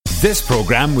This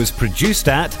programme was produced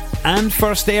at and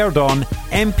first aired on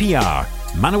MPR,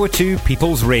 Manawatu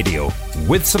People's Radio,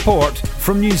 with support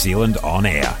from New Zealand On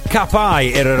Air. Ka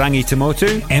pai Irarangi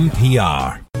Tamotu,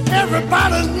 MPR.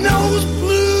 Everybody knows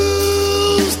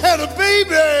Blues had a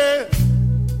baby.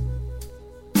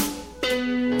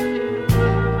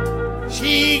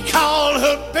 She called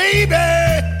her baby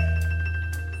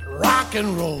rock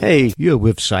and roll. Hey, you're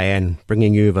with Cyan,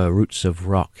 bringing you the roots of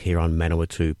rock here on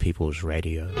Manawatu People's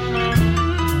Radio.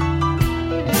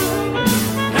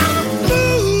 Now the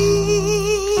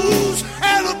Blues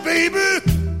had a baby.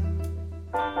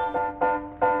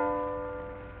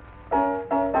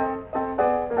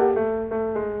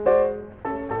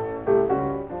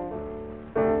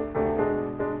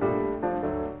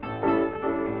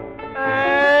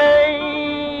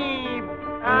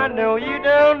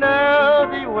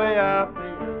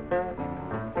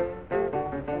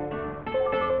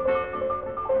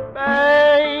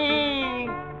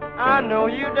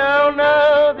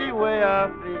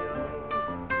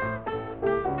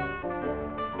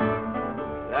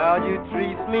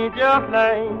 Just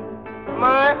like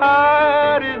my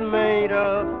heart is made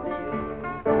of steel.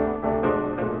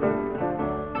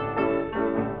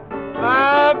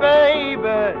 My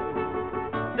baby,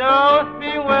 don't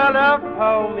speak well of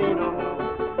me no more.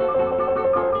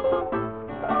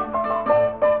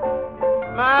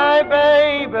 My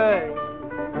baby,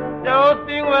 don't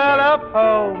speak well of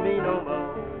me no more.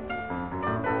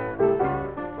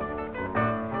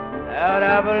 And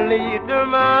I believe to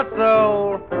my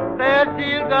soul that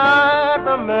she's got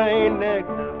the main next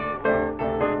door.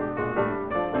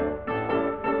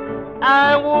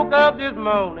 I woke up this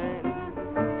morning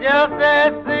just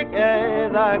as sick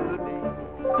as I could be.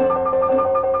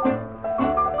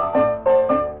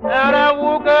 And I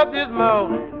woke up this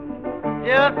morning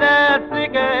just as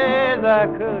sick as I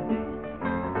could be.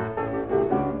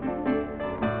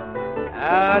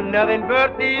 Nothing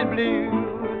but these blues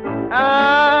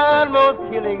almost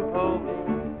killing for me.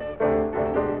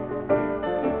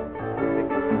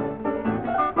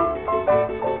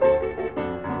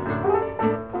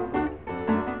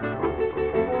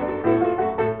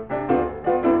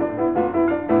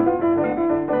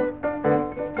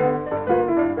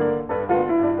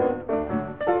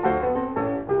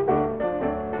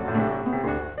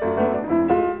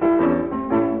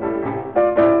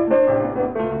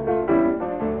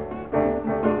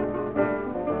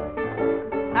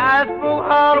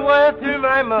 To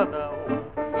my mother,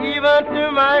 even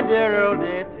to my dear old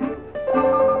dad too.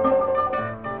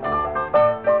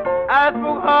 I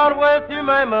spoke hard words to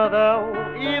my mother,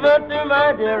 even to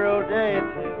my dear old dad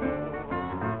too,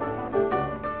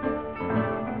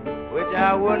 which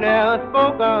I wouldn't have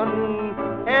spoken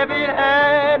if it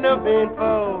hadn't been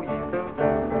for you.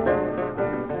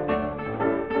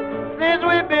 Since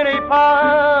we've been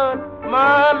apart,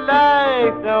 my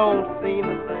life don't seem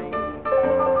the same.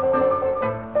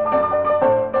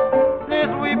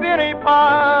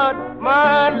 Apart,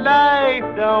 my life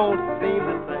don't seem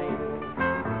the same.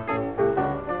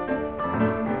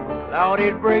 Lord,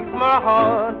 it breaks my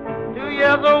heart 2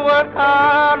 years old one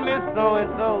called me so and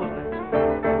so.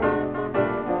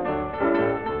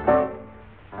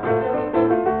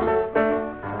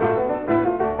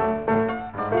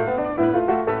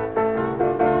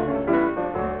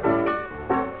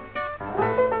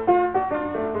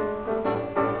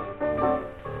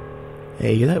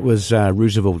 Hey, that was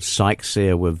Roosevelt Sykes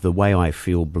there with The Way I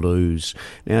Feel Blues.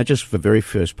 Now, just for the very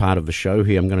first part of the show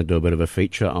here, I'm going to do a bit of a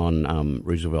feature on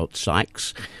Roosevelt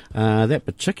Sykes. That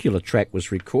particular track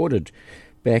was recorded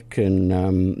back in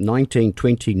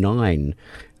 1929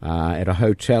 at a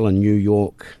hotel in New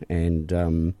York,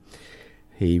 and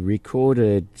he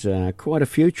recorded quite a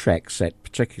few tracks that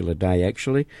particular day,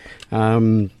 actually.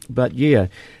 But yeah,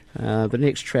 the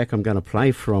next track I'm going to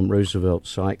play from Roosevelt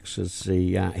Sykes is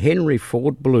the Henry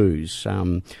Ford Blues.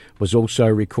 Was also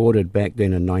recorded back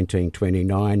then in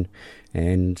 1929,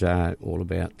 and all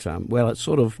about it's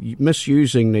sort of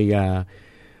misusing the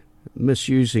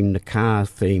car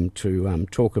theme to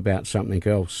talk about something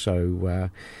else. So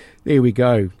there we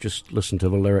go. Just listen to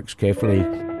the lyrics carefully.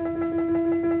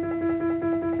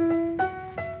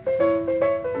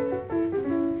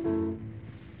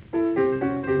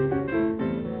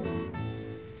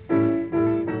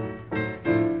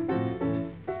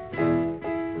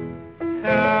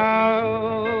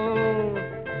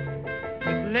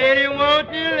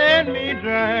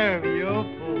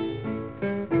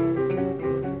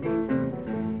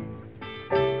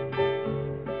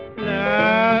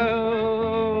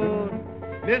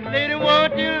 This lady,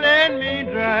 won't you let me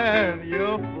drive?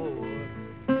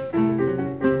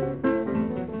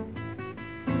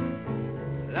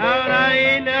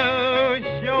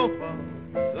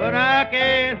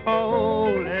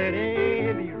 whole that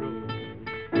heavy road.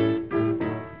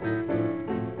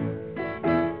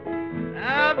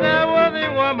 Now there was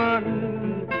a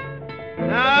woman,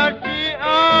 now she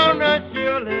on a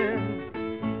shielding.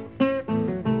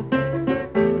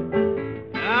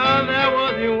 Now there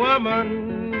was a woman,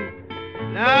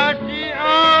 now she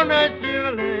on a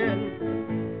shielding.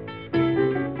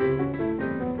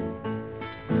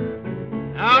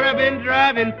 I've been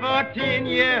driving for 10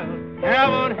 years,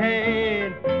 haven't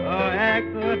had an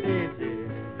accident yet.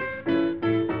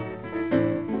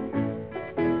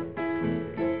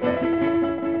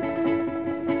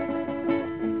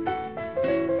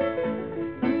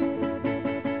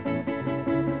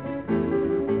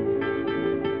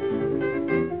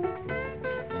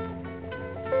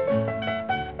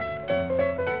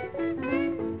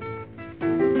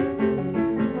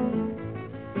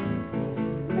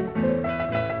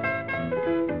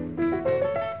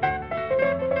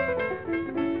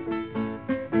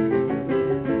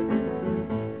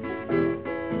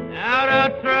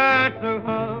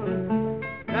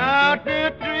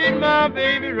 My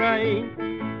baby right.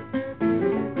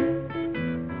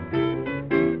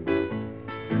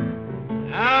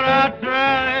 And I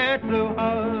tried so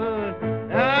hard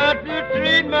not to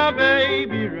treat my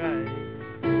baby right.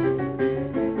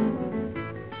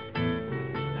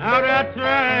 And I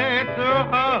tried so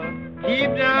hard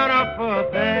keep down a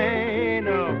fuss and a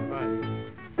fight.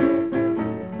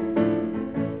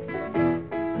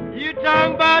 You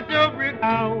talk about your brick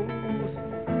house,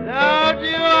 Lord,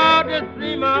 you ought to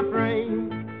see my frame.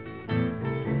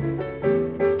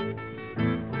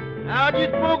 Lord, you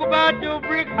spoke about your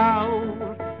brick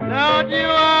house. Lord, you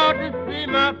ought to see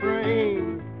my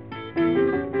frame.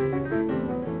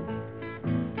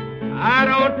 I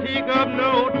don't take up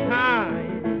no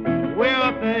time.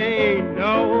 Wealth ain't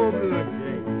no good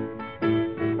thing.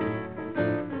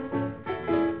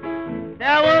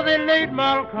 There was a late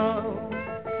model car.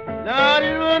 Lord,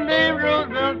 it was named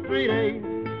Roosevelt Street.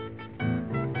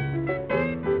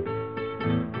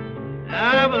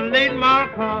 I was late my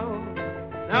call.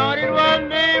 Now it was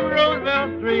named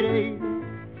Roosevelt Street.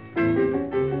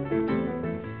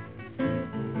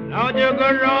 Now your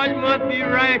garage must be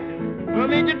right for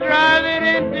me to drive it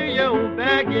into your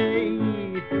backyard.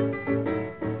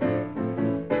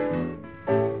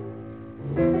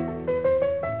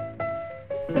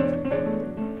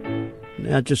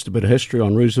 Now, just a bit of history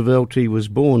on Roosevelt. He was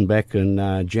born back in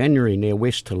January near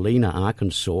West Helena,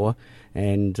 Arkansas,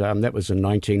 and that was in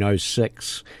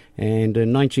 1906. And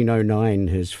in 1909,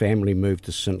 his family moved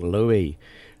to St. Louis.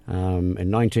 In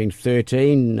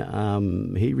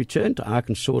 1913, he returned to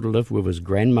Arkansas to live with his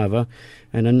grandmother,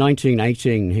 and in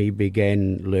 1918, he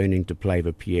began learning to play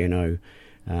the piano.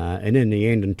 And in the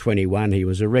end, in 21, he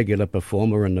was a regular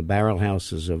performer in the barrel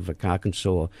houses of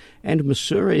Arkansas and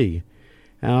Missouri.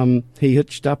 He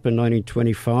hitched up in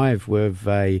 1925 with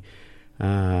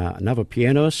another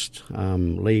pianist,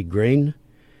 Lee Green,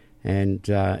 and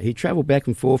he travelled back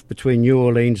and forth between New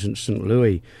Orleans and St.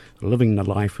 Louis, living the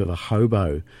life of a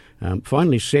hobo.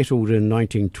 Finally settled in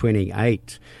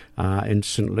 1928 in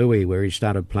St. Louis, where he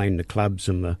started playing the clubs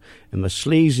in the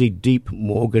sleazy Deep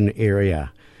Morgan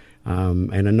area.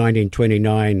 And in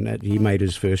 1929, he made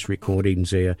his first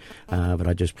recordings there that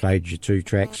I just played you two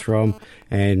tracks from,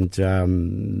 and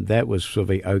that was for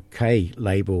the OK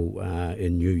label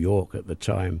in New York at the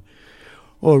time.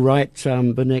 All right,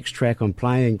 the next track I'm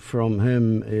playing from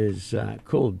him is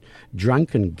called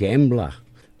Drunken Gambler.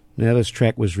 Now, this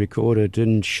track was recorded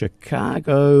in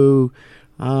Chicago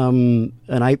in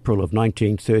April of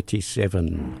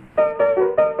 1937.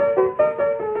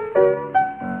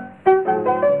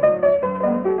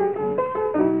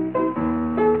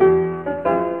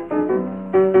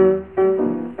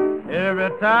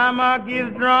 Time I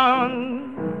get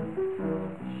drunk,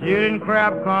 shooting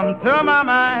crap come to my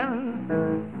mind.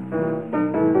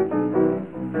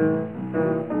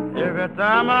 Every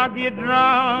time I get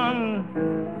drunk,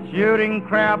 shooting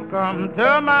crap come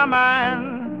to my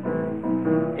mind.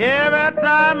 Every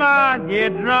time I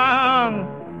get drunk,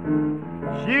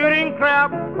 shooting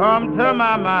crap come to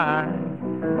my mind.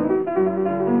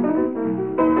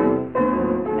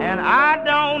 And I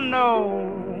don't know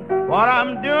what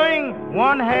I'm doing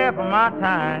one half of my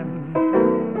time.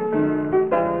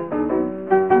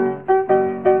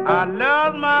 I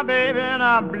love my baby and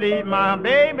I believe my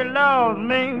baby loves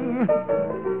me.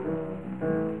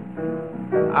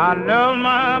 I love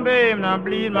my baby and I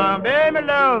believe my baby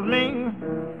loves me.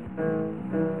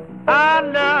 I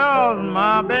love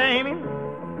my baby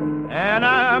and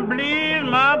I believe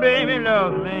my baby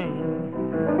loves me.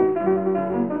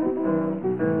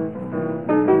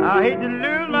 I hate to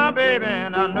lose my baby,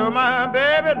 and I know my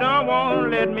baby don't want to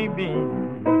let me be.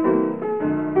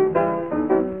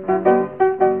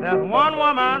 There's one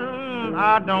woman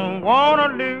I don't want to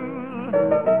lose.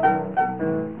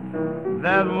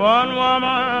 There's one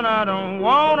woman I don't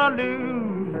want to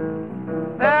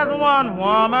lose. There's one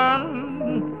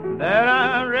woman that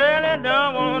I really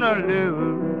don't want to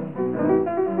lose.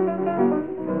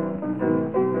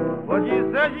 But she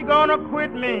said she's gonna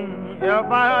quit me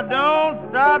if I don't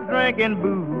stop drinking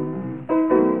booze.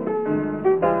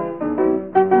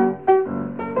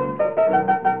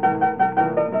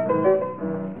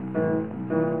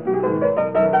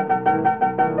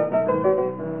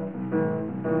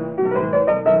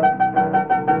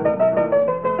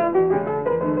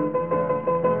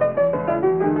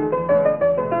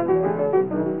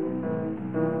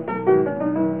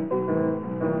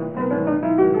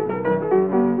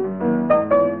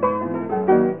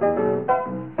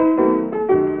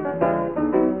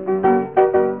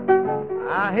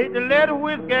 I hate to let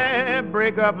whiskey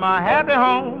break up my happy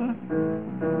home.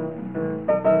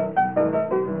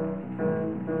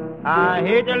 I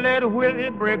hate to let whiskey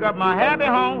break up my happy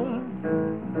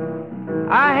home.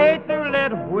 I hate to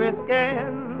let whiskey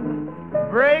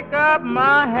break up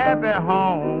my happy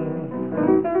home.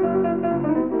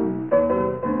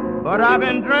 But I've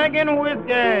been drinking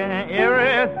whiskey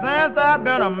ever since I've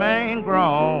been a man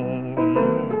grown.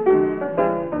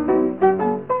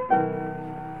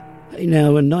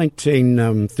 Now, in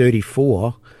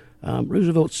 1934,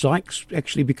 Roosevelt Sykes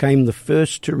actually became the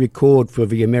first to record for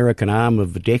the American arm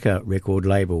of the Decca record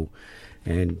label.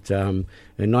 And in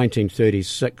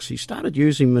 1936, he started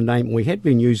using the name, we had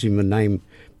been using the name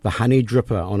The Honey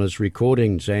Dripper on his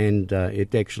recordings, and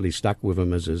it actually stuck with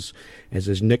him as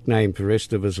his nickname for the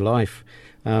rest of his life.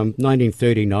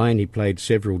 1939, he played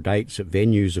several dates at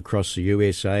venues across the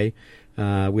USA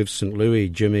with St. Louis,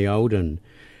 Jimmy Olden.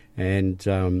 And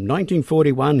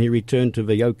 1941, he returned to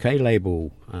the OK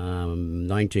label.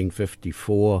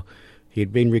 1954, he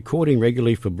had been recording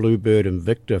regularly for Bluebird and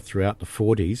Victor throughout the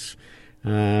 40s.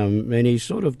 And he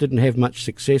sort of didn't have much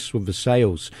success with the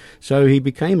sales. So he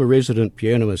became a resident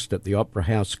pianist at the Opera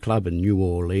House Club in New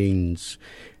Orleans.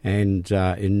 And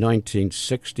in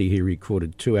 1960, he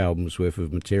recorded 2 albums worth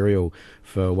of material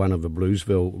for one of the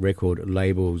Bluesville record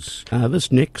labels.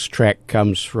 This next track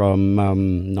comes from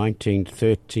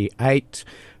 1938,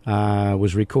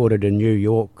 was recorded in New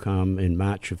York in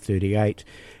March of 38.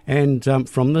 And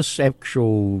from this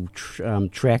actual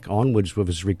track onwards with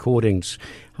his recordings,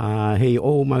 he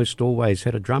almost always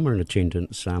had a drummer in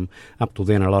attendance. Up till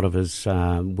then, a lot of his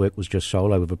work was just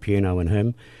solo with a piano and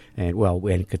him, and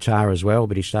guitar as well,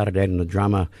 but he started adding a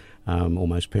drummer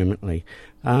almost permanently.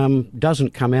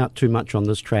 Doesn't come out too much on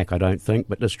this track, I don't think,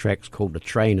 but this track's called The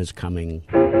Train Is Coming.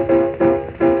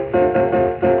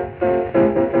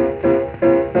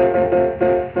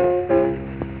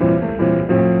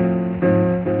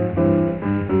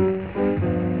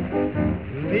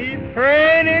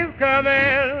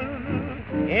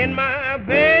 And my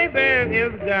baby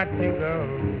has got to go.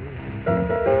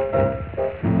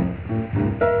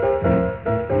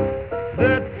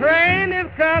 The train is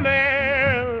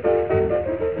coming,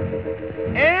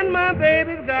 and my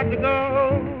baby's got to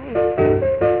go.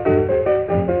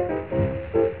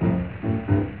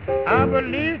 I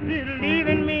believe she's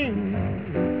leaving me,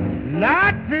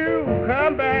 not to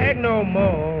come back no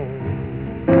more.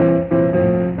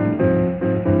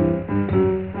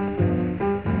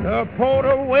 The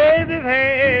porter waved his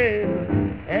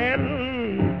hand,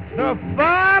 and the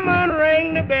fireman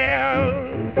rang the bell.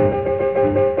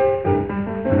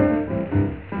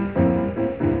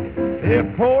 The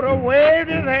porter waved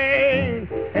his hand,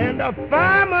 and the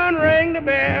fireman rang the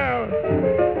bell.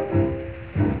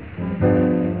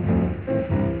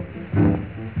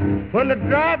 When the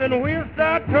driving wheels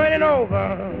started turning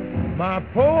over, my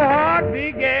poor heart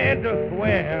began to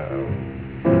swell.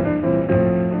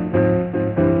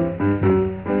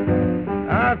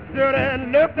 I stood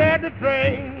and looked at the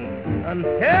train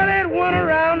until it went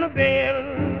around the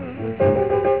bend.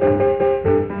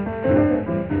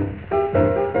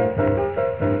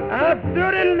 I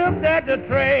stood and looked at the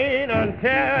train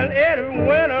until it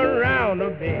went around the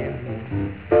bend.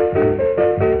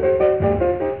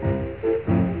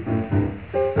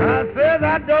 I said,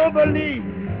 I don't believe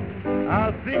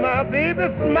I'll see my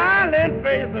baby's smiling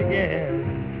face again.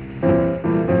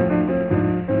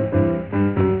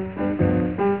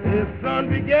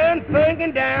 Began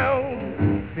sinking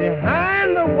down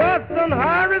behind the western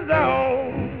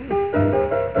horizon.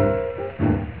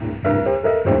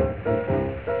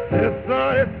 The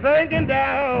sun is sinking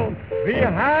down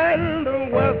behind the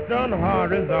western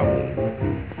horizon.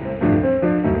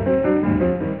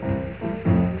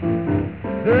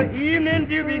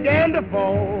 dew began to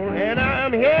fall, and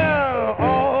I'm here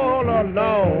all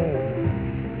alone.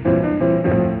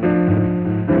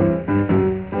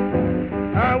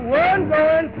 I wouldn't go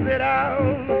and sit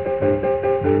down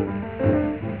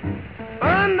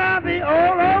under the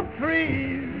old oak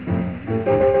trees.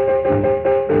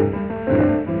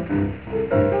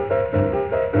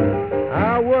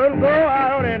 I wouldn't go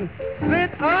out and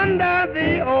sit under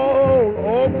the old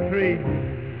oak tree.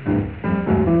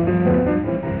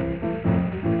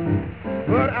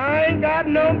 But I ain't got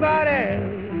nobody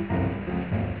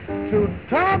to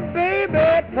talk,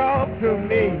 baby, talk to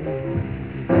me.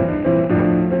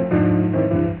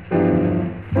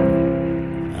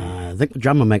 I think the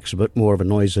drummer makes a bit more of a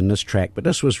noise in this track, but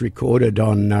this was recorded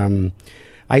on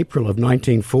April of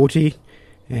 1940,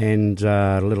 and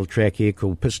a little track here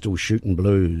called Pistol Shootin'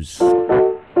 Blues.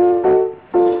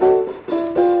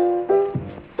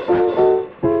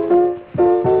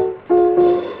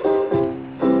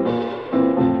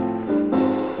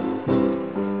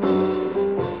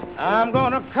 I'm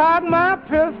gonna cock my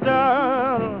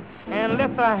pistol and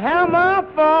let the hammer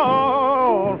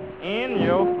fall in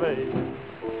your face.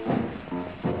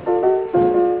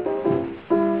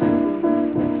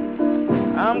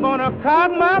 I'm gonna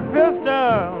cock my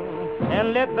pistol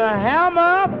and let the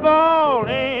hammer fall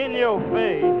in your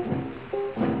face.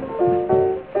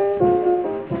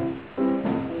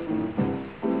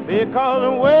 Because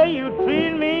the way you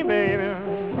treat me, baby,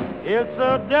 it's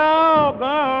a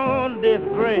doggone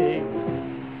disgrace.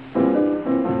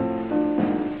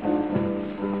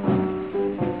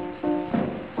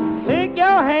 Take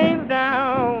your hands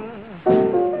down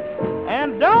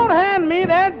and don't hand me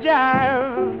that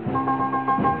jive.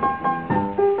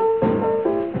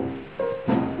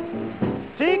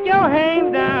 Take your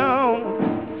hands down,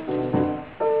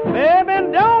 baby,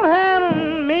 don't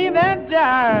hand me that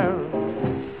jive.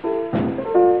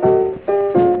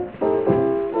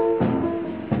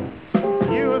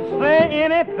 Say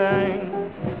anything,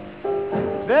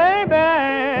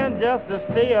 baby, just to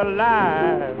stay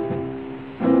alive.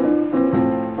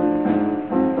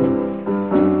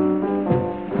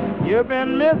 You've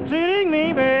been mistreating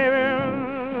me, baby,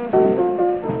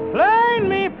 playing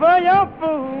me for your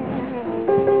fool.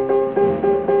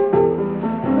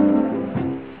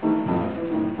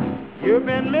 You've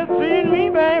been mistreating me,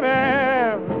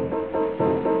 baby,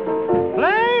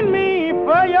 playing me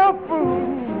for your fool.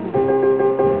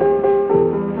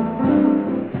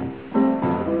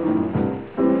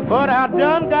 But I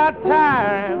done got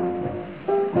tired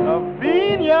of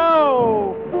being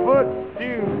your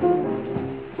footstool.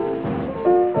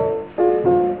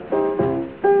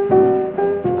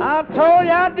 I told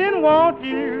you I didn't want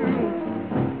you,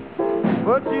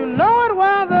 but you know it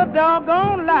was a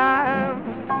doggone lie.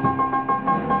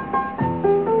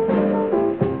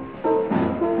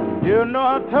 You know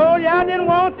I told you I didn't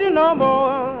want you no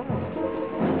more,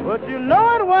 but you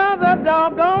know it was a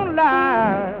doggone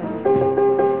lie.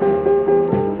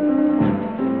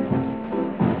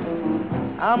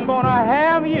 I'm gonna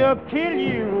have you kill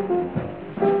you,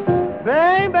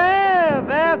 baby,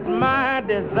 that's my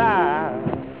desire.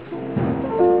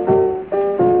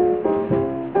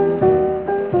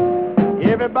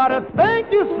 Everybody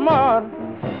think you smart,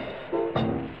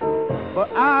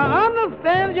 but I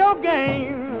understand your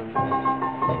game.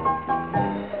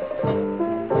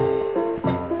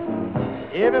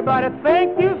 Everybody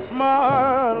think you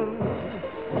smart,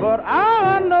 but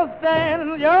I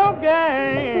understand your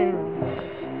game.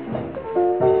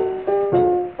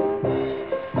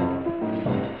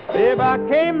 If I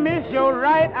can't miss your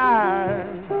right eye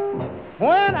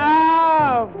when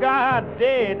I've got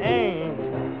dead aim.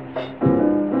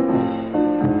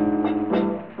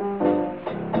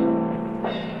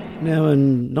 Now,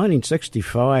 in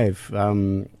 1965,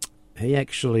 he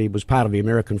actually was part of the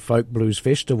American Folk Blues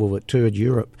Festival that toured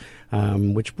Europe,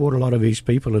 which brought a lot of these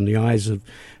people in the eyes of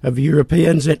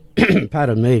Europeans. And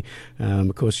pardon me,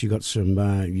 of course, you got some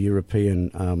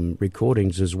European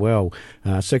recordings as well.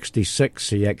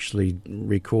 66, he actually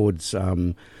records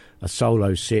a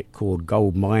solo set called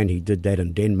Gold Mine. He did that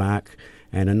in Denmark.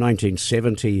 And in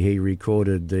 1970, he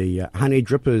recorded the Honey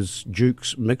Drippers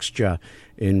Jukes Mixture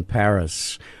in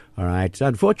Paris. All right.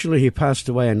 Unfortunately, he passed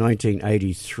away in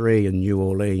 1983 in New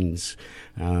Orleans.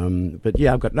 But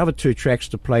yeah, I've got another two tracks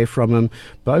to play from him.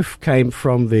 Both came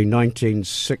from the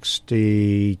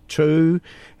 1962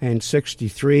 and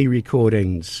 63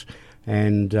 recordings.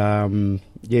 And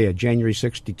yeah, January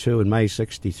 62 and May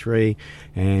 63.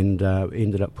 And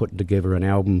ended up putting together an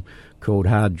album called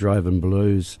Hard Driving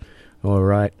Blues. All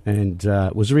right, and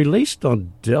it was released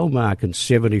on Delmark in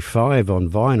 75 on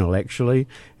vinyl, actually,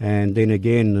 and then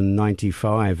again in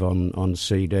 95 on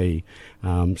CD.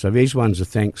 So these ones are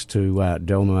thanks to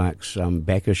Delmark's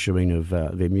back issuing of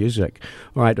their music.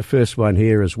 All right, the first one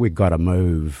here is We Gotta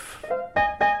Move.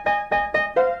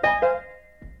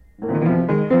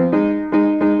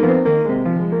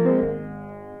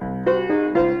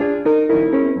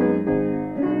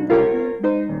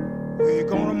 We're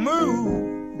gonna move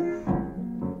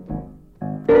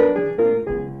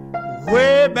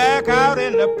way back out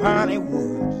in the piney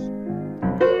woods.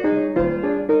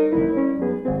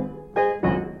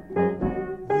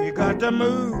 We got to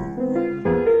move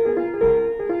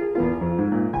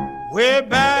way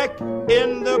back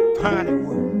in the piney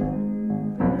woods.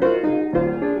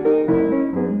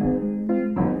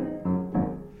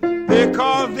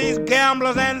 Because these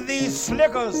gamblers and these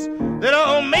slickers, they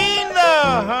don't mean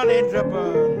the honey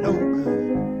dripper no good.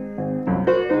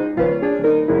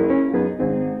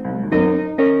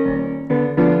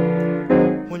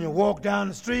 When you walk down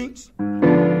the streets,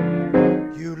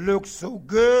 you look so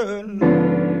good,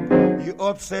 you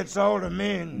upsets all the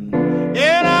men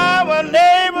in our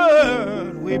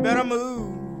neighborhood. We better move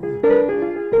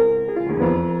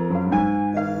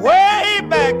way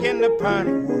back in the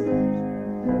piney woods.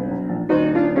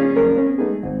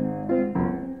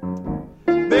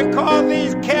 Because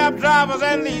these cab drivers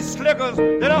and these slickers,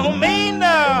 they don't mean the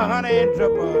honey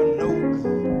dripper no good.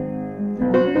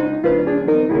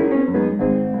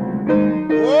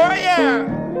 Oh yeah.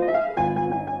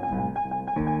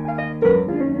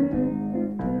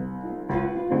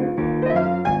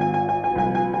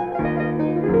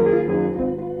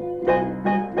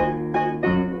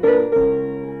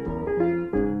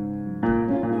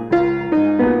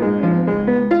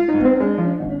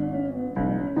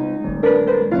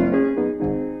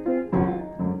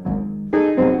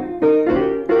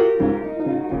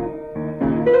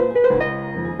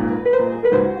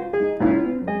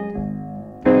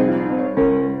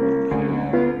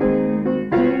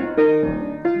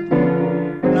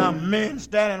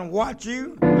 Stand and watch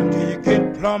you until you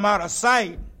get plumb out of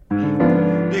sight.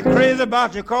 They crazy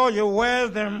about you 'cause you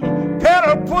wears them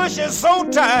pedal pushes so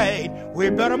tight. We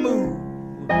better move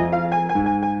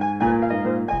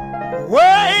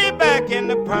way back in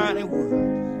the piney woods.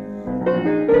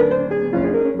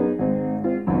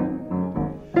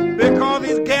 Because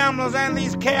these gamblers and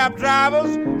these cab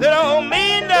drivers, they don't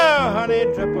mean the honey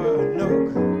dripper no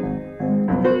good.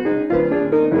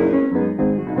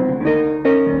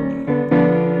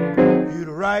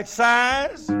 Right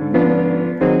size,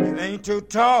 you ain't too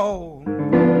tall.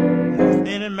 Most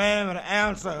any man would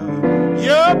answer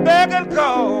your beck and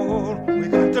call. We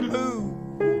got to move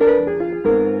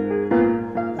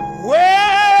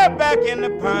way back in the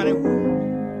piney woods.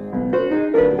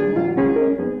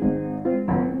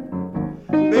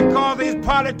 Because these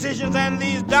politicians and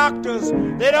these doctors,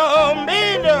 they don't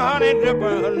mean the honey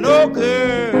dripper no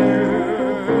good.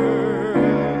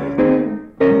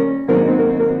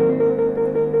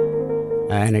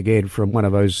 And again, from one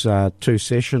of those two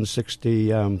sessions,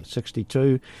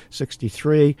 62,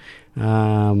 63,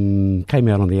 came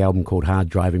out on the album called Hard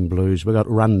Driving Blues. We got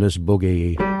Run This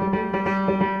Boogie.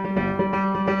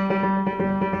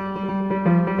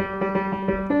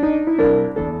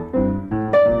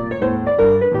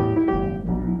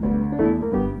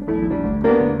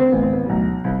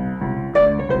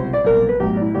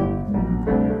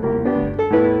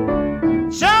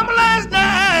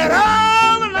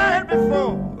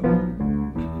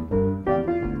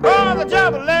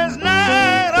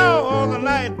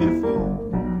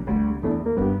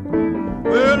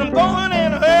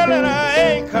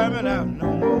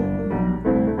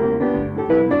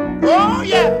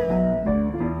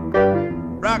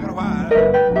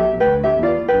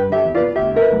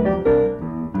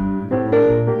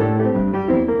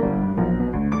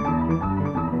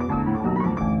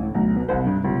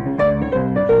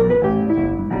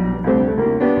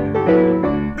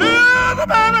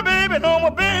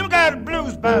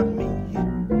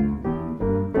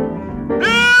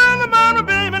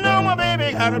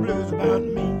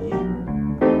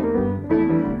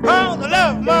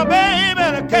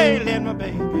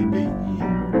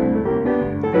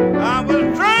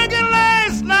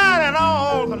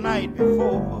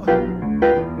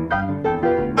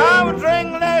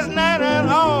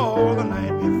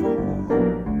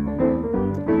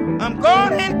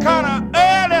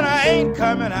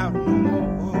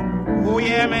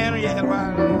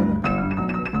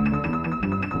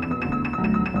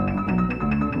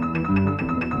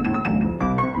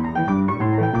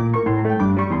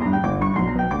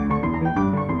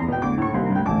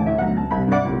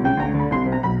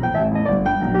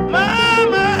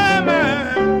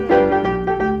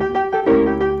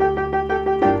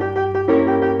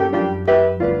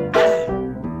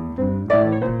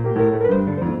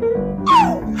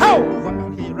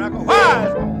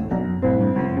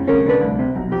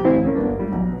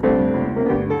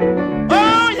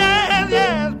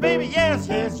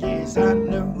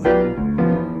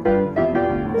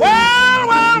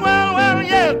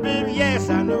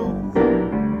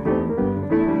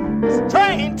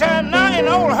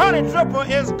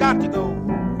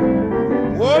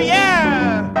 Oh,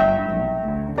 yeah.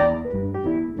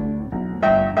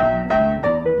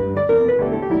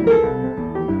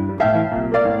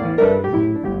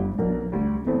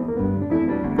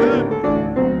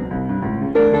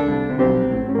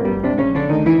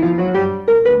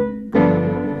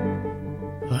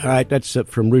 All right, that's it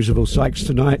from Roosevelt Sykes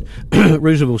tonight.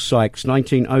 Roosevelt Sykes,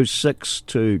 1906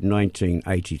 to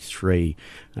 1983.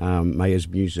 May his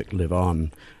music live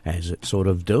on as it's sort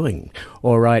of doing.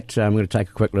 All right, I'm going to take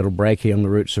a quick little break here on the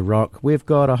Roots of Rock. We've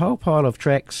got a whole pile of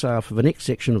tracks for the next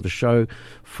section of the show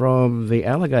from the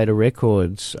Alligator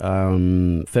Records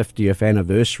 50th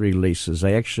anniversary releases.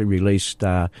 They actually released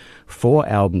 4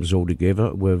 albums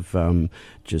altogether with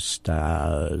just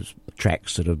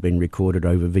tracks that have been recorded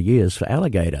over the years for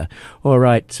Alligator. All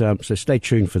right, so stay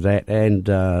tuned for that and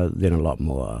then a lot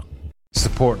more.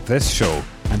 Support this show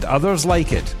and others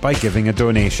like it by giving a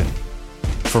donation.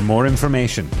 For more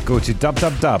information, go to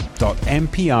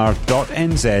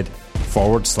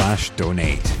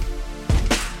www.mpr.nz/donate.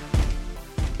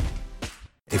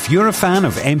 If you're a fan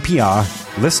of NPR,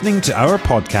 listening to our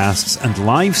podcasts and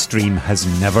live stream has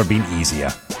never been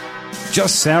easier.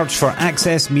 Just search for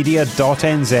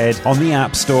accessmedia.nz on the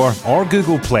App Store or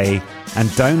Google Play and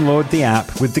download the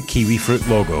app with the kiwi fruit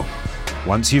logo.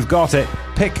 Once you've got it,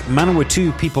 pick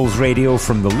Manawatu People's Radio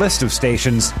from the list of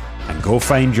stations and go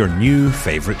find your new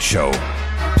favourite show.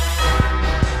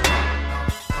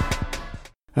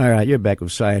 All right, you're back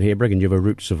with Sayed here, bringing you the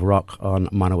Roots of Rock on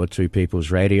Manawatu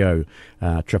People's Radio,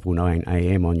 999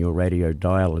 AM on your radio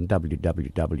dial and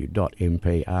www.mpr.nz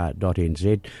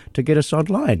to get us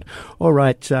online. All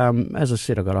right, as I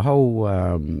said, I've got a whole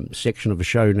section of the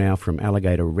show now from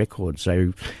Alligator Records.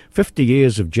 So 50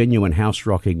 years of genuine house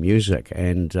rocking music,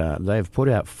 and they've put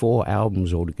out 4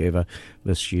 albums altogether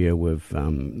this year with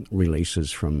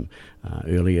releases from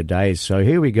earlier days. So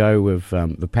here we go with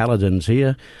the Paladins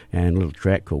here and a little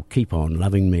track called Keep On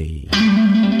Loving Me.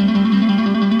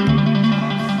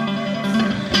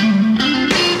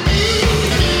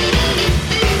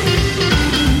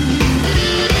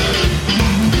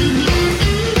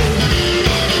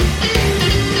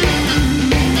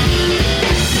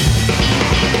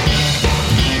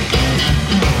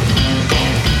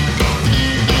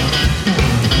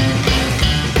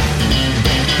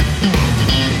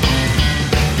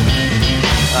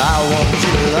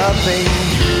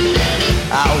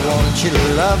 I want you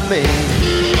to love me.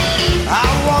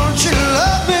 I want you to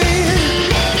love me.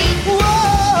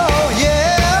 Whoa,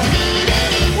 yeah.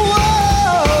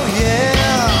 Whoa,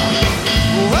 yeah.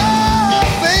 Whoa,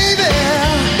 baby.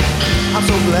 I'm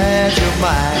so glad you're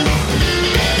mine.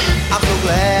 I'm so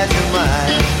glad you're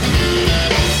mine.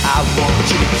 I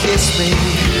want you to kiss me.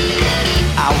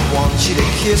 I want you to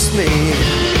kiss me.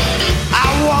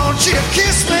 I want you to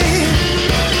kiss me.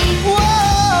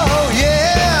 Whoa,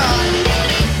 yeah.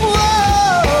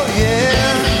 Whoa, yeah.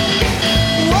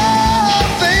 Whoa,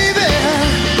 baby.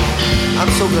 I'm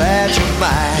so glad you're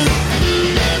mine.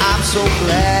 I'm so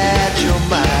glad you're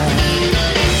mine.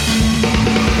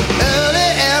 Early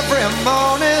every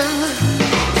morning,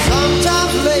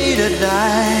 sometimes late at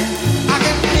night, I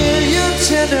can hear your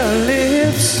tender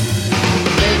lips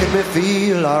making me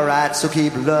feel alright. So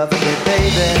keep loving me,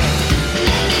 baby.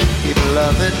 Keep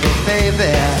loving me,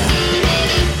 baby.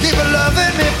 Keep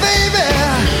loving me, baby.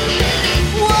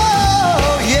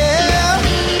 Whoa, yeah.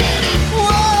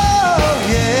 Whoa,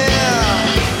 yeah.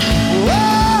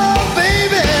 Whoa,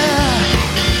 baby.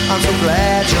 I'm so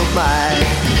glad you're mine.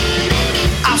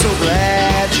 I'm so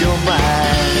glad you're mine.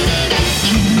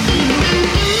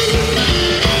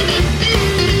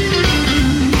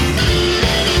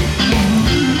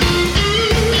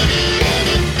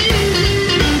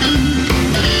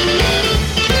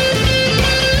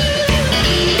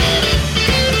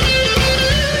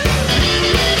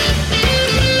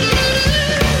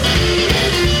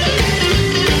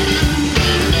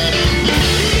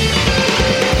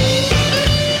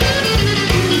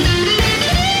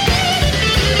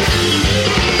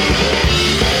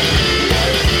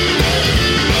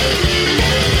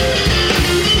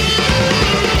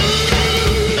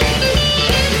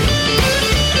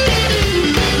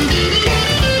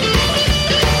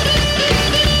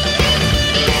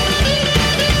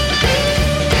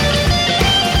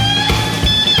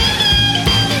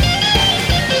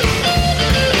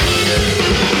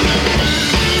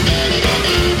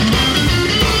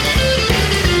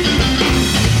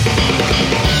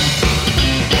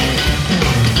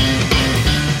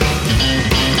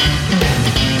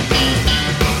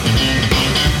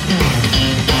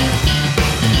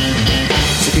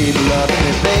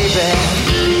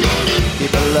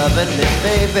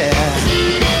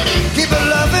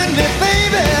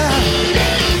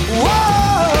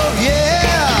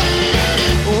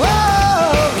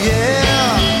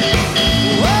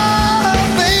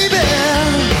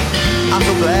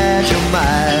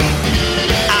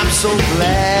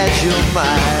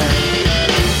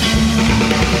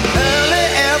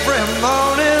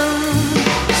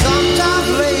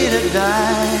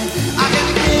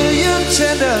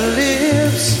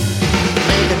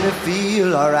 me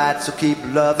feel alright. So keep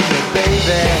loving me,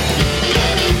 baby.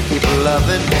 Keep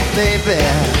loving me, baby.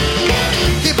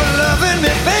 Keep loving me,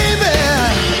 baby.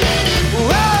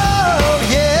 Whoa,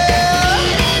 yeah.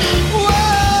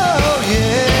 Whoa,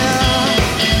 yeah.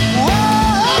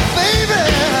 Whoa, baby.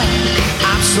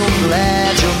 I'm so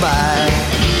glad you're mine.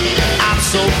 I'm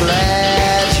so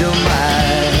glad you're mine.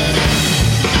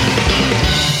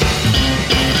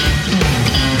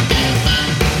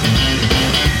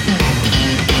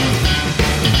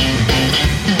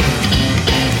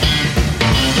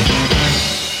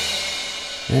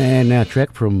 And now,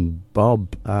 track from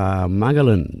Bob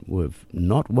Mugalin with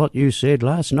Not What You Said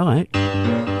Last Night.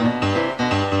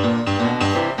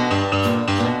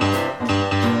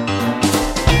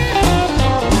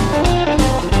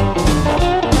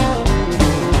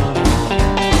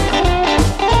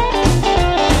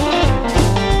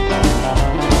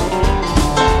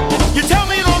 You tell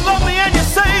me you don't love me and you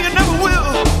say you never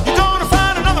will. You're gonna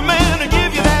find another man to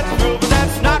give you that thrill, but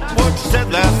that's not what you said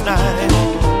last night.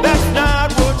 That's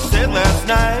not what you said last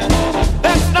night.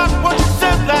 That's not what you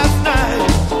said last night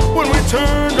when we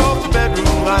turned off the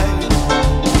bedroom light.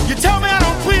 You tell me I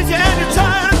don't please you and you're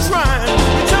tired of trying.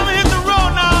 You tell me hit the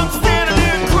road, now I'm standing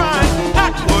here crying.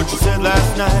 Not what you said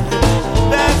last night.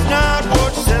 That's not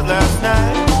what you said last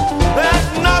night.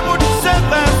 That's not what you said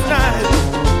last night.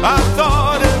 I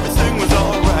thought everything was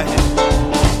alright.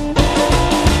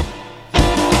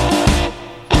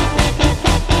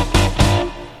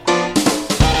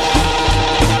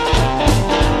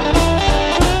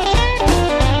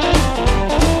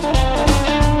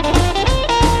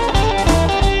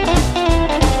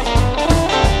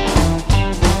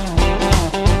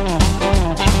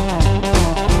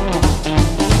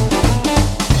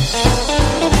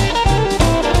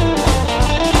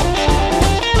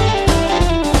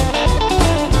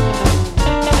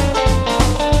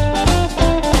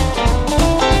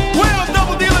 Well,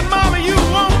 double dealing mommy, you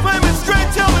won't play me straight.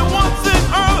 Tell me one thing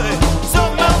early,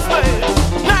 something else later.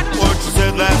 Not what you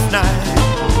said last night.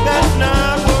 That's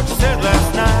not what you said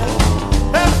last night.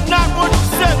 That's not what you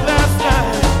said last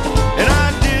night. And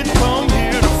I did come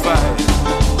here to fight.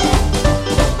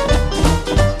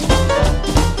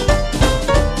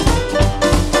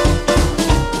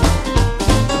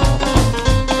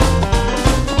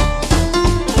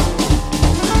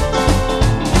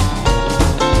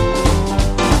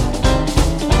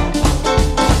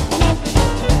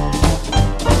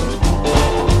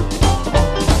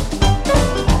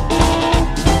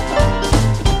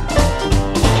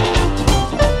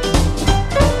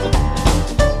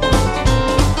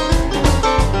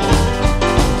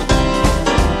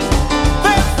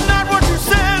 That's not what you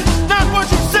said, not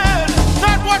what you said,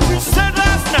 not what you said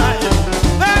last night.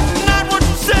 That's not what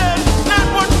you said, not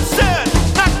what you said,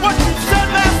 not what you said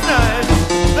last night.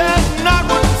 That's not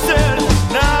what you said,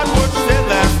 not what you said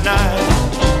last night.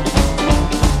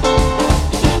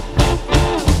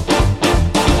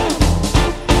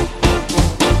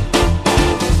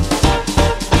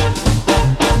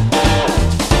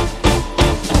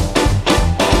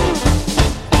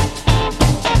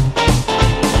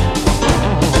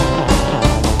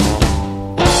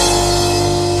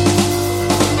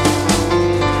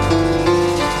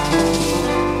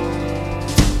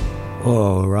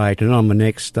 All right, and on the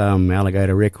next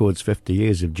Alligator Records 50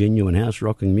 Years of Genuine House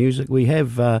Rocking Music, we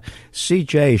have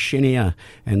C.J. Chenier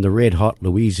and the Red Hot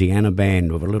Louisiana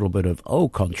Band with a little bit of Au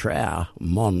Contraire,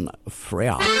 Mon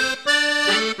Frère.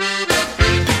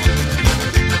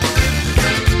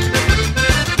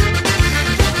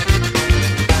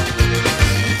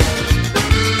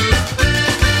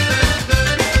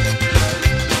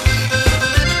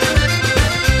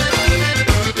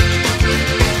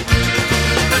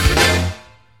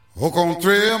 Au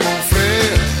contraire, mon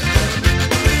frère,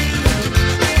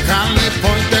 quand les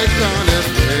point that gun is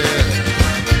there,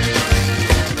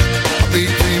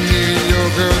 between me and your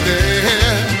girl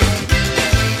there,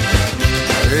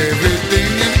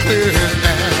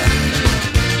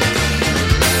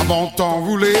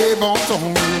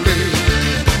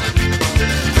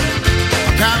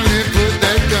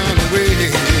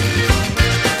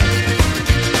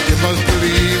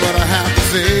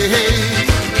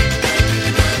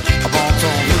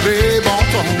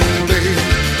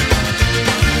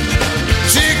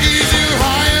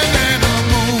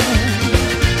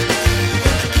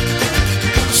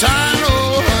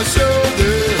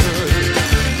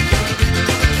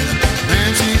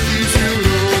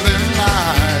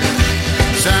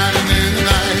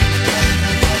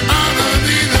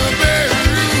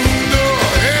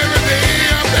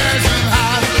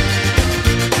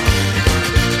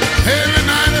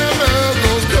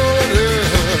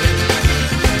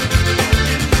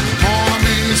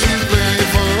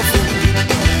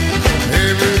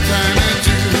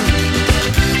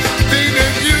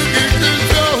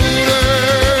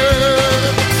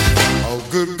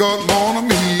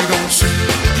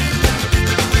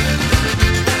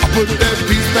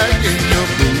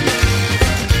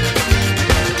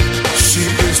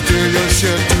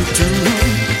 shut to two.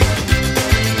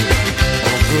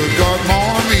 Oh, good God,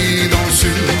 more me don't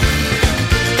shoot.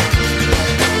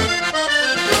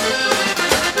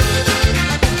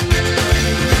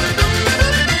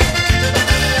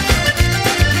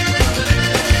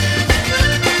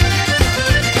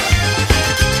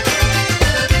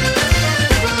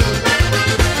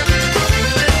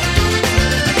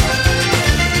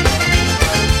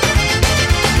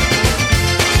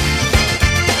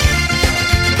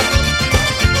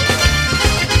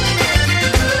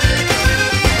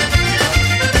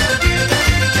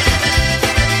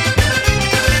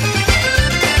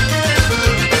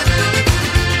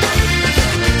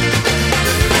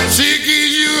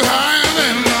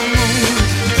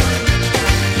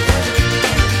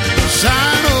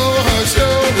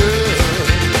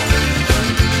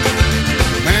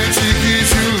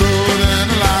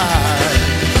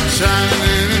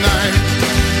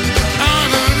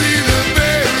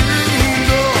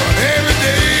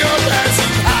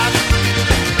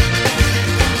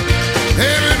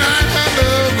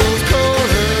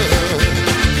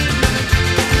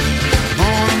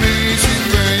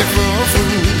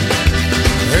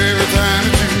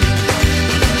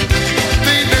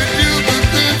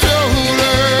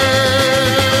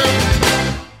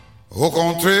 Au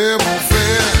contraire, mon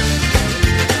frère,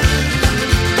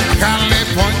 I can't let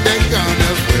point that gun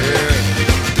elsewhere.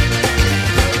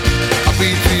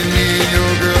 Between me and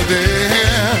your girl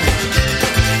there,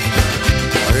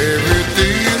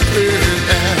 everything is clear.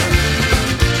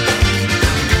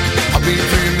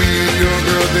 Between me and your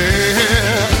girl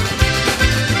there,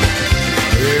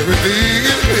 everything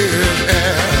is clear.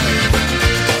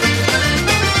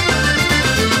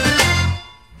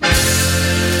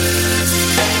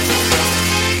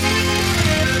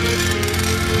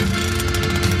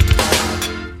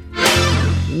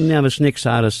 Now, this next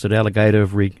artist that Alligator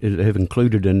have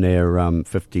included in their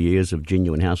 50 years of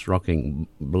genuine house rocking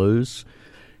blues,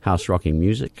 house rocking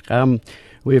music,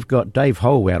 we've got Dave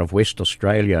Hole out of West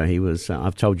Australia. He was,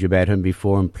 I've told you about him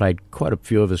before and played quite a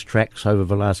few of his tracks over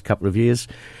the last couple of years.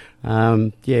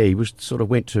 He was sort of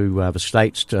went to the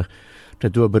States to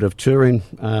do a bit of touring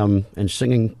and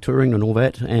singing, touring and all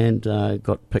that, and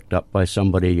got picked up by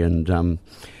somebody, and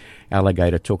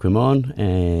Alligator took him on,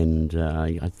 and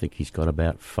I think he's got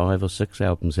about 5 or 6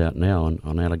 albums out now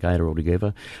on Alligator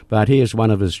altogether. But here's one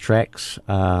of his tracks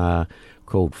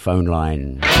called Phone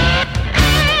Line.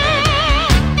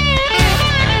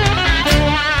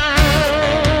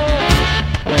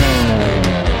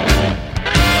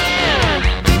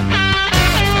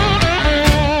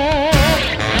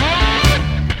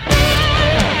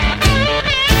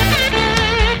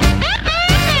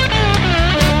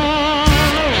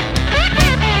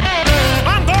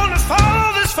 I'm gonna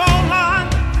follow this phone line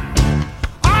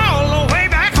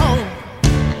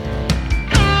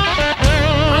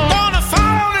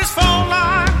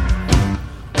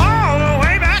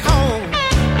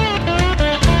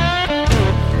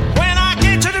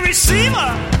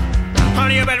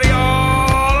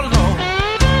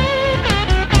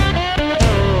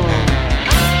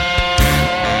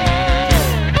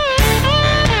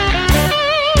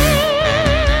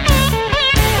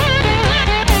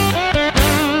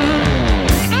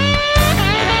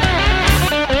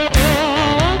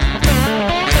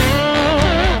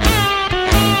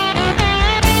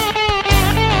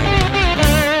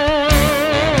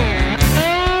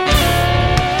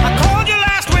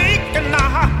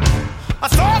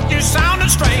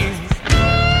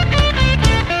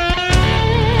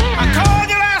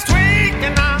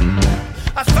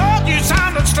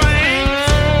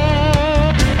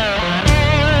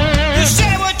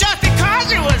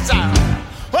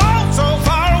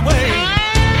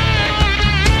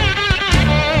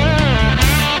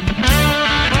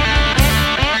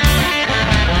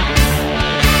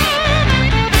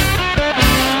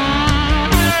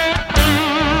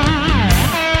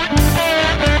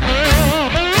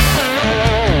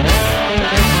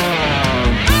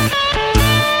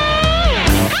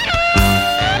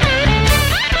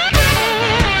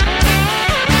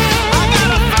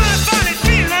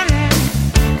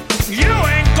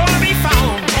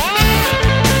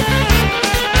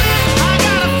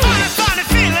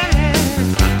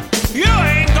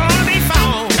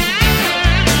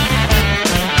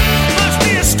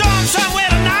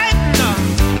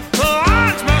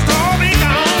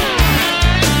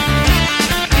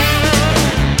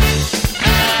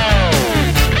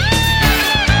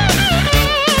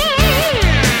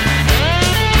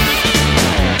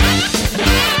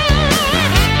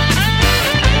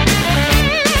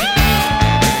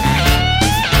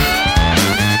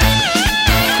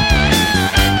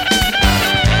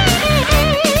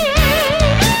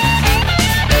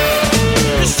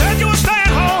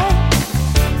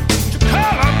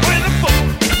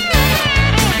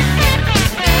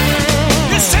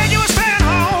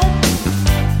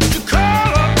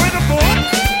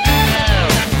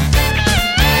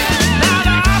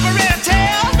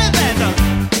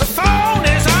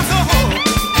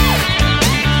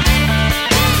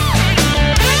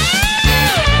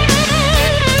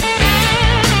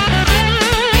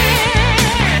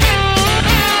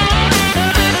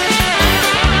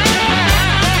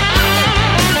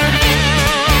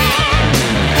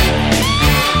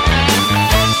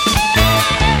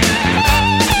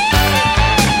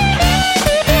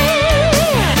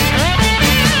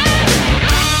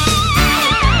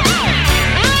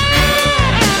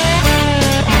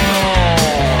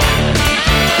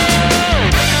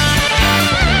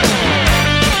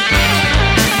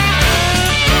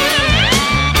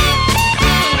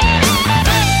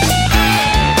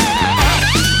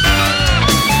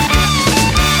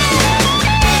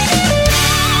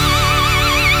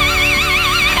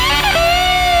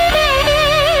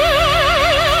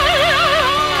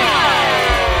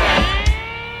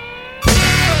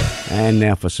And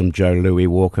now for some Joe Louis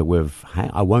Walker with "Hey,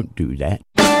 I Won't Do That."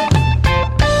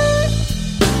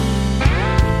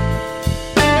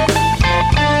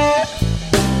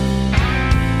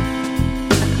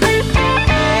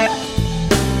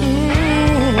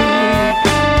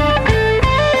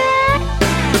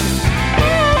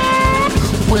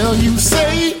 Well, you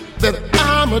say that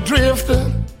I'm a drifter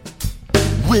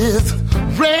with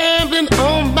rambling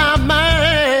on my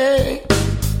mind.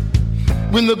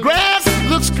 When the grass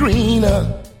looks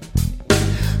greener,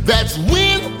 that's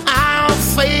when I'll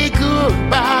say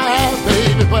goodbye,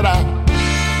 baby. But I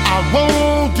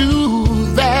won't do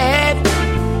that.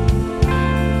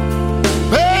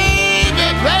 Baby,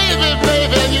 baby,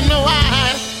 baby, you know I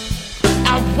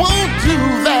won't do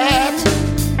that.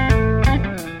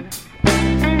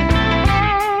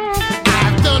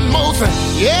 I've done most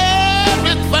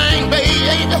everything,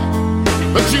 baby,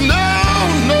 but you know,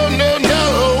 no,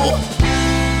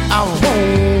 I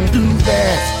won't do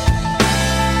that.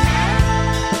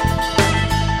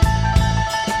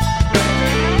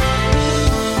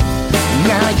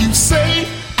 Now you say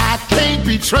I can't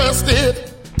be trusted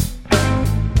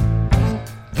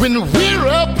when we're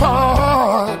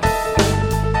apart.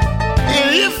 And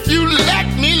if you let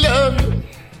me love you,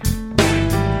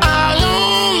 I'll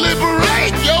only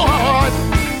break your heart.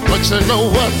 But you know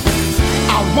what?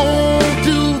 I won't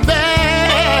do that.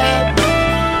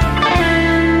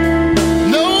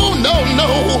 No,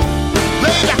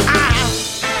 baby,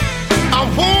 I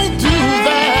won't do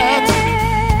that.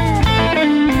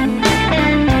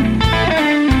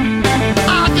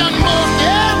 I've done most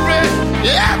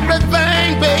everything,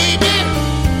 baby,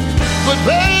 but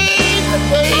baby,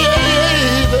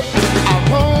 I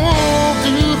won't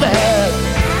do that.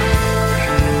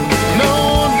 No.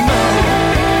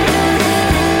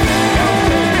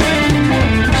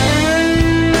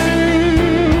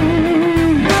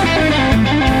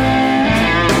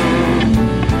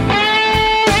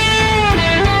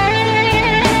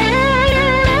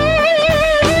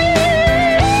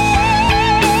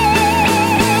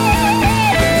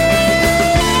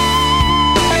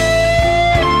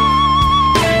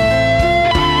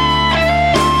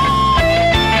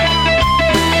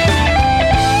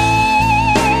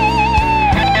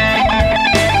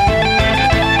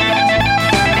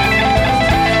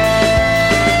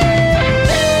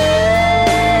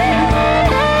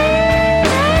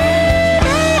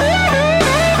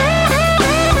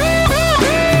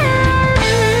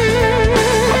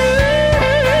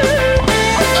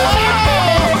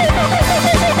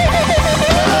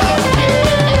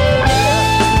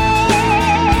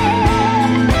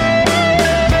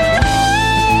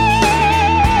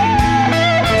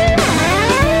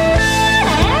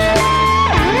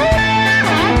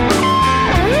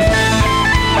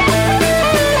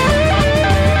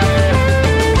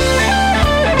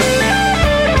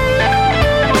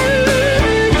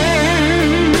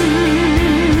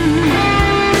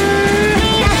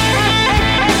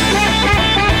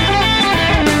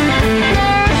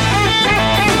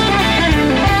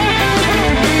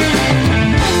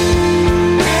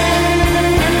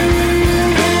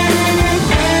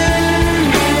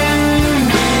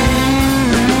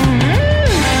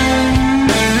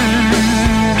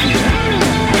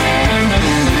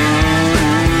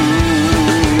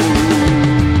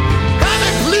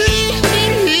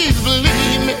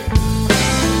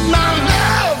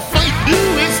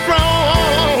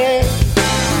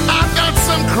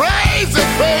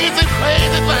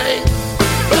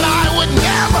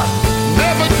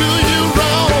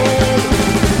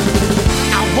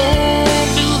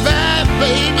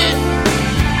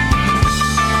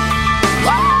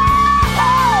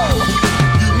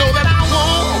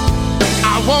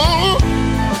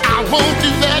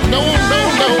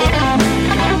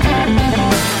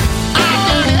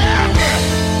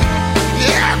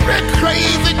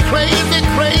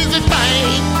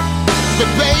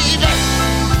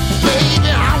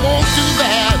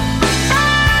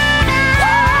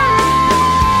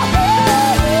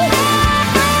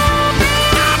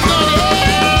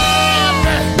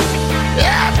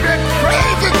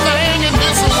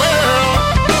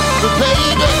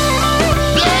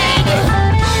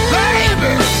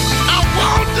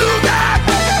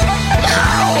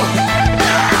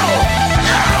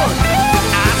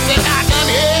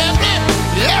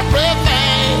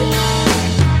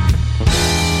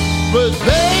 But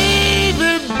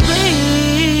baby,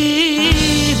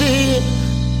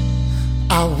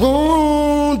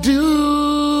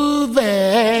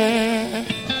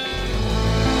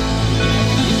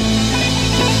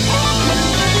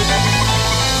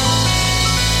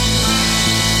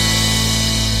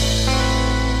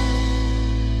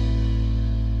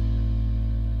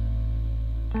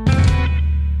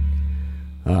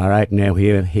 All right, now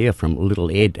hear from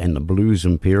Little Ed and the Blues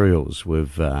Imperials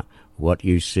with What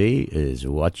You See Is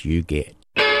What You Get.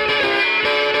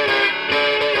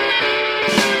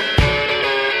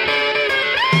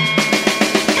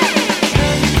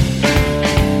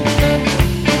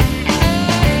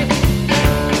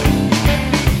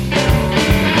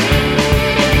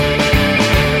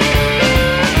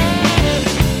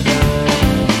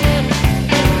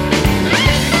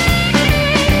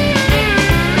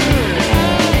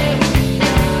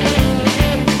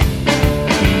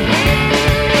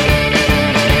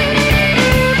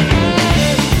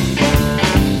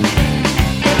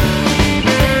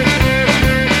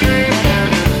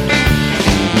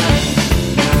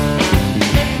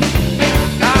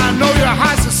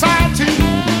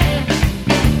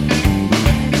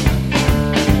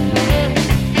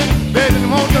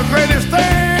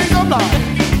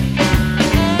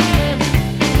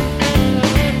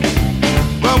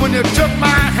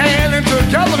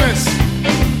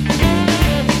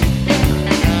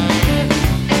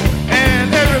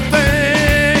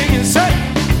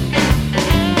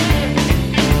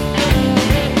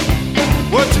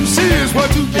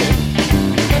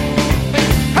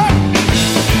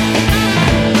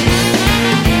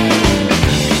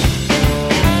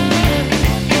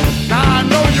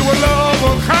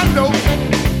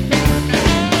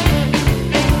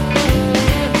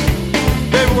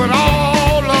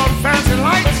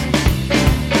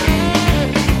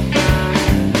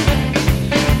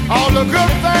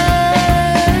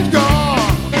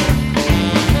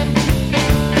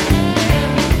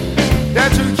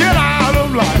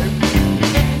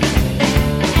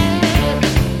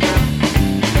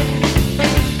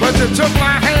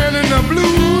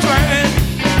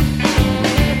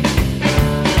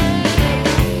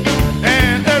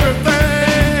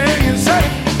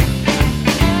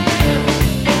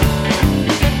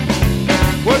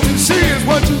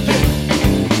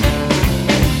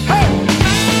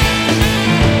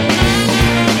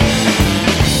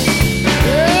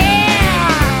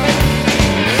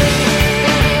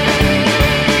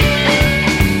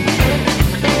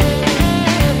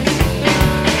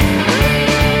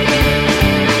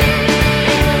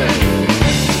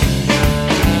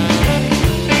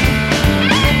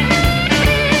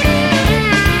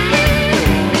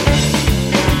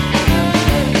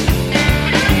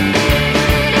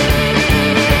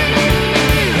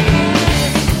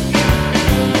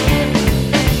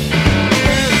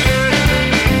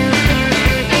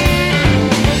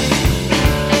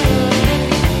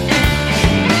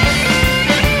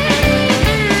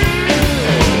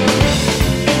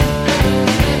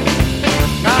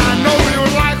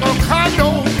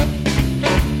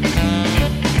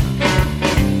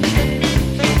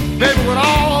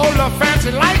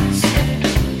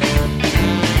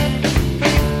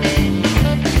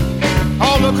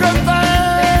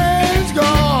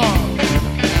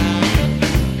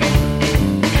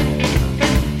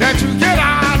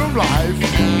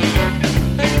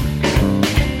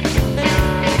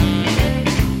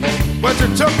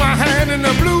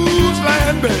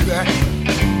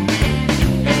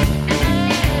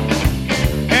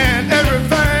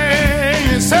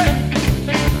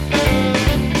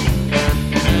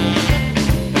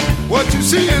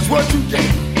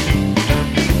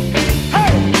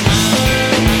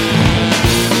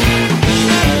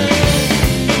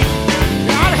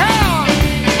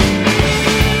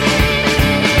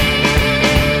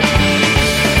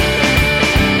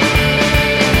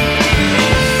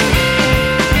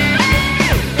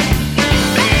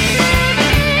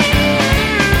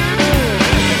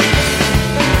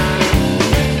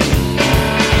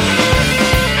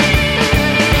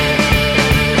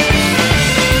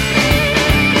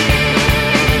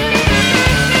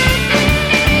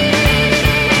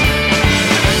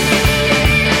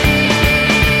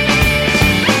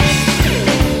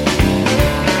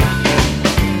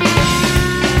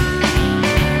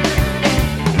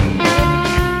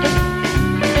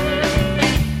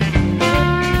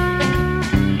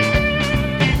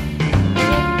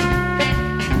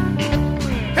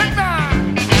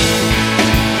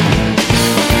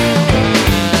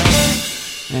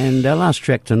 And our last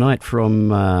track tonight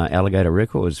from Alligator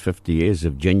Records, 50 years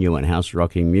of genuine house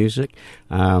rocking music.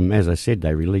 As I said,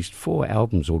 they released 4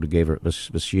 albums altogether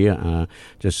this year,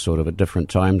 just sort of at different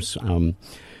times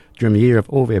during the year of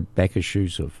all their back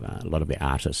issues of a lot of their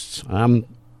artists.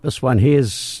 This one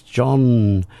here's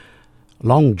Long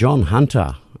John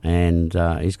Hunter, and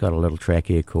he's got a little track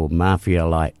here called Mafia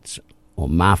Lights, or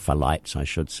Marfa Lights, I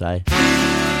should say.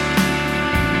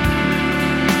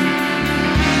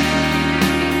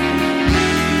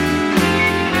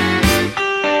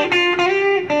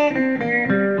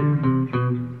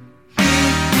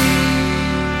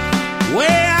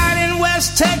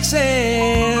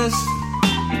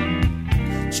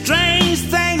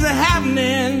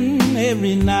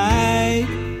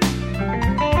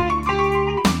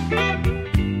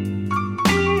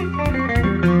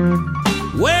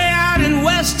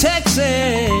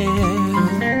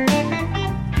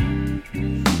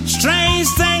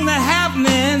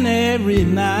 every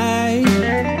night.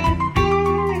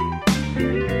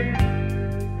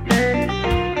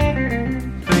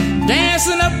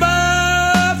 Dancing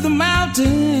above the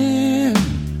mountain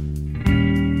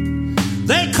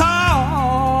they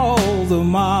call the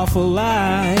Marfa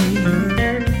Line.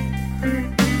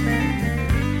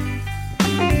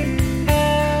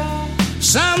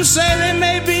 Some say they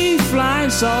may be flying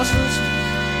saucers.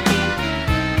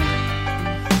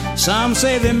 Some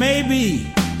say they may be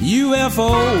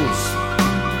UFOs.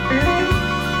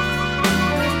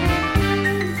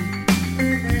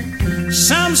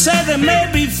 Some say they may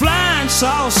be flying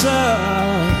saucers.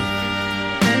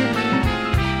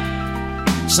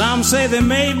 Some say they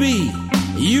may be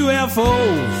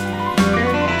UFOs.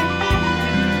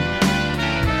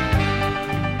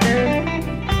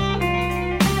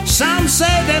 Some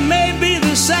say there may be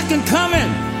the second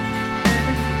coming.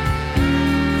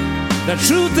 The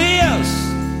truth is,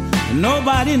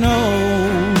 nobody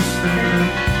knows.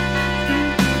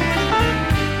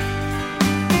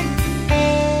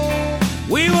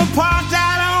 We were parked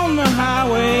out on the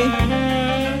highway,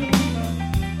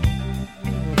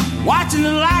 watching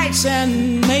the lights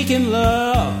and making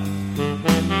love.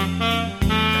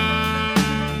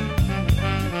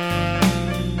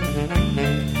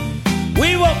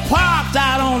 We were parked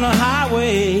out on the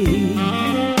highway,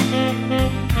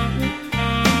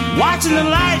 watching the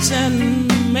lights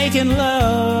and making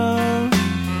love.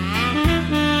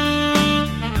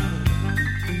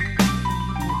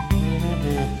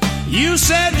 You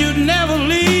said you'd never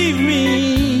leave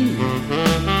me,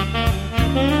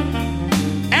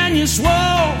 and you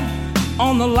swore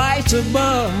on the lights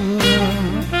above.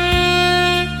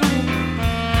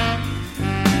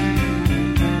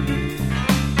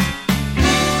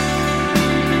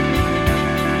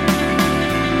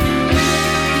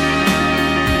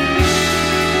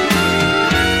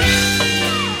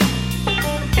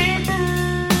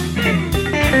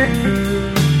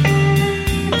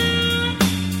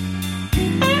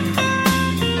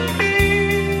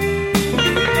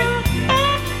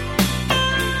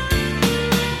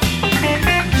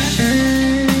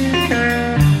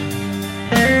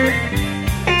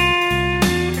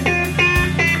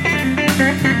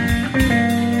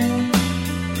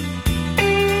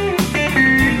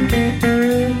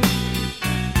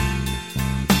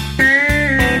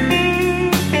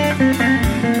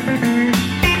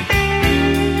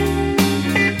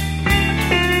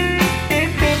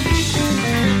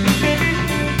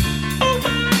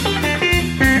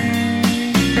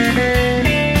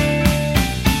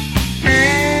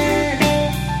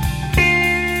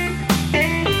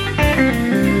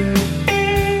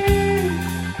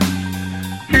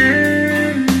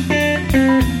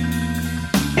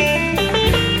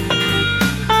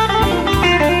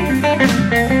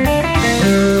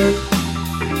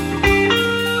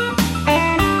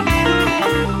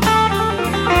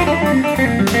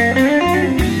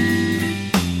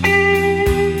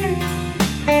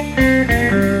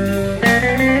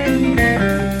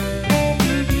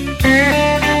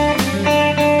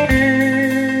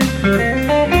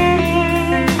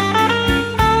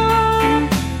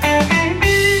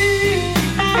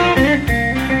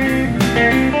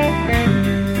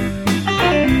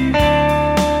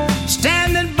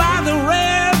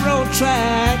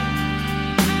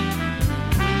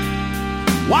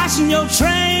 Watching your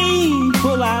train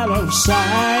pull out of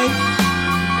sight.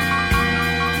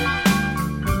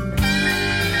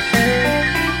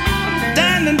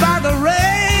 Standing by the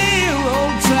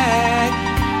railroad track,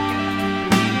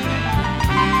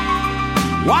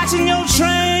 watching your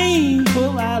train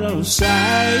pull out of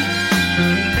sight.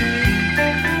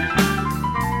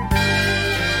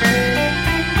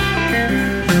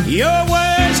 Your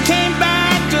words came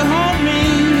back to haunt me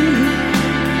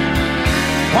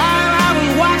while I was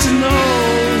watching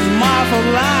those Marfa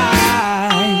lights.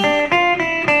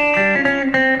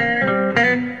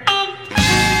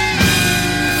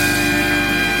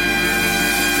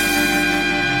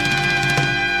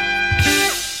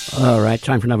 All right,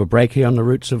 time for another break here on the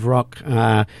Roots of Rock.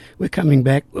 We're coming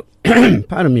back,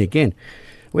 pardon me again,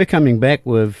 we're coming back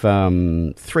with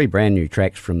 3 brand new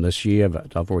tracks from this year.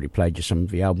 But I've already played you some of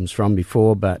the albums from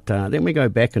before, but then we go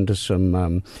back into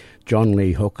some John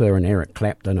Lee Hooker and Eric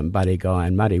Clapton and Buddy Guy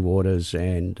and Muddy Waters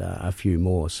and a few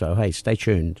more. So, hey, stay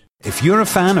tuned. If you're a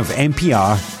fan of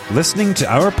NPR, listening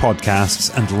to our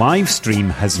podcasts and live stream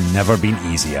has never been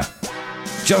easier.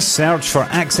 Just search for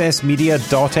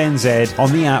accessmedia.nz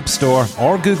on the App Store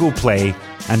or Google Play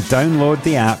and download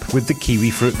the app with the kiwi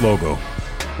fruit logo.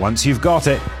 Once you've got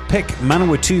it, pick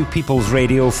Manawatu People's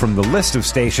Radio from the list of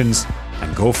stations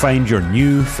and go find your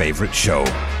new favourite show.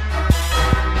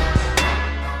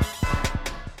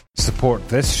 Support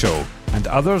this show and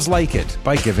others like it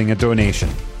by giving a donation.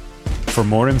 For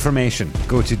more information,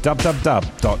 go to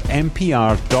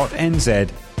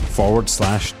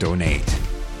www.mpr.nz/donate.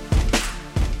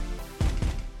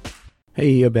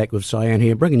 Hey, you're back with Cyan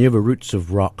here, bringing you the roots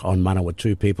of rock on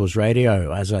Manawatu People's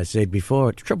Radio. As I said before,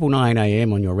 it's 999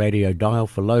 AM on your radio dial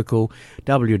for local,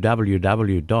 www.mpr.nz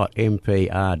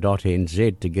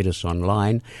to get us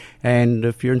online. And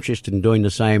if you're interested in doing the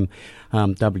same,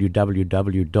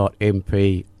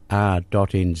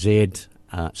 www.mpr.nz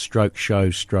stroke show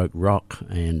stroke rock,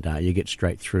 and you get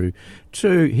straight through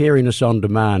to hearing us on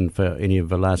demand for any of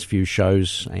the last few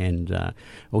shows, and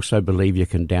also believe you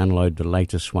can download the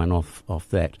latest one off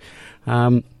that.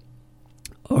 All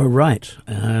right,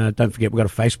 don't forget we've got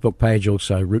a Facebook page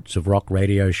also, Roots of Rock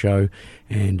Radio Show,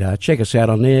 and check us out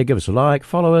on there, give us a like,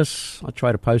 follow us. I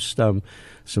try to post some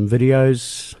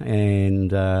videos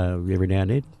and every now and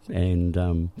then, and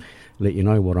let you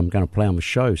know what I'm going to play on the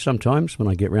show sometimes when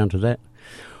I get round to that.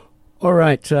 All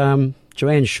right,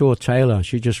 Joanne Shaw-Taylor,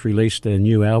 she just released a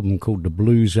new album called The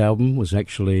Blues Album, was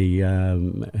actually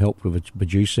helped with its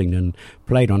producing and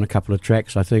played on a couple of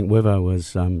tracks. I think with her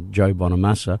was Joe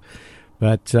Bonamassa.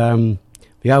 But the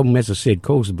album, as I said,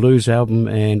 calls The Blues Album,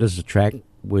 and as a track,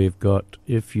 we've got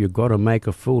If You Gotta Make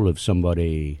a Fool of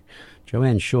Somebody,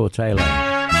 Joanne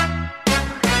Shaw-Taylor.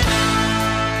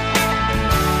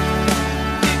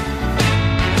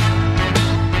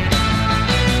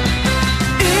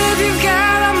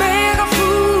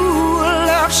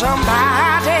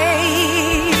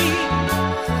 Somebody,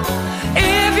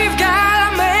 if you've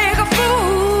gotta make a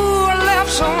fool of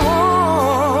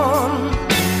someone,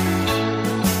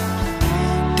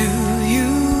 do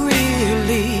you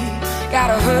really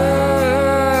gotta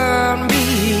hurt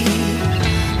me?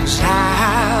 'Cause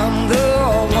I'm the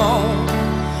one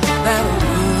that'll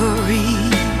worry.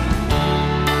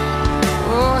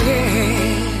 Oh yeah.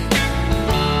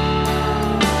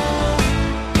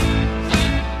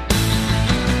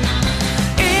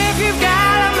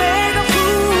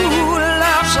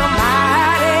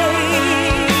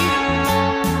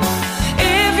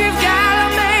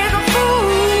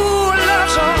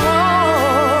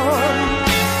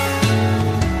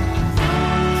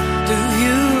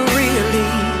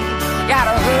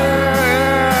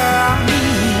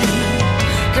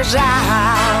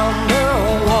 I'm the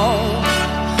one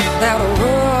that'll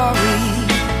worry.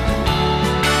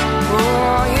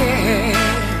 Oh yeah.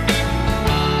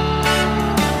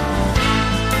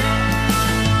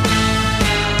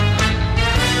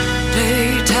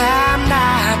 Daytime,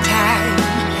 nighttime,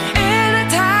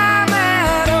 anytime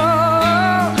at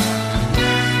all,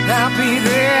 I'll be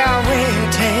there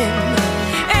waiting.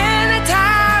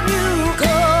 Anytime you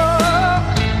call,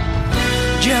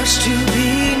 just to be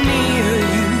near you.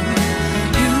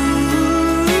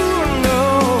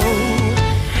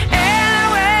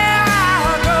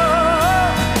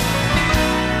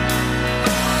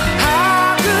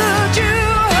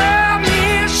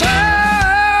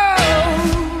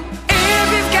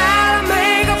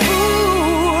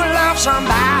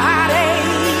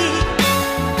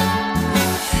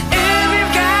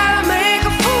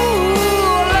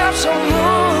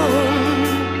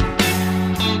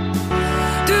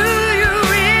 Do you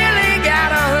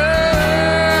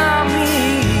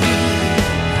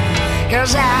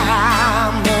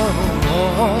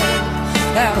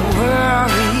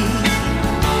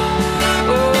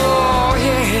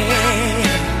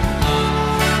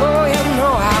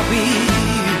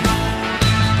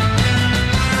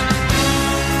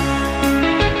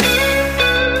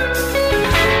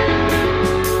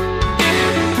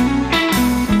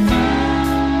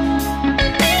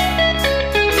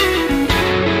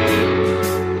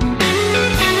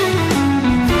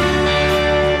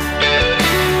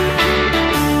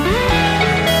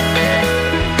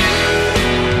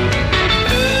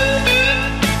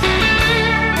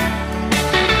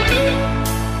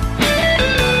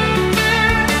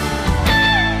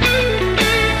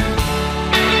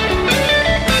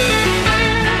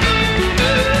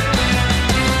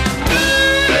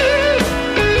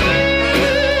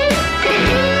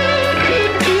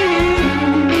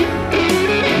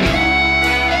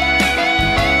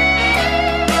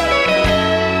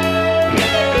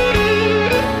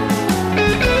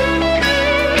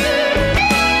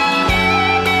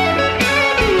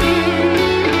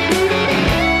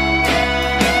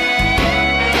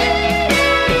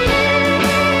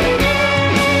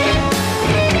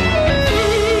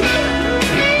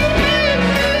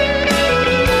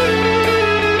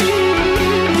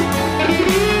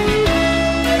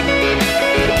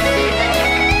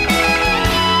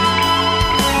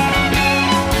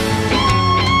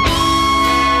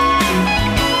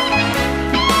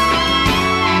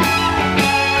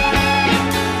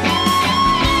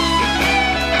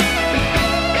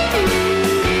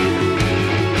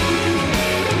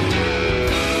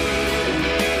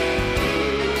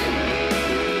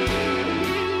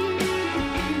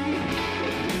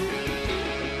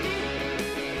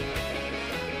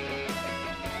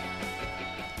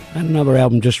Another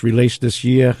album just released this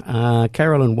year,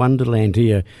 Carolyn Wonderland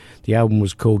here. The album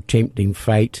was called Tempting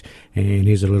Fate, and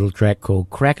here's a little track called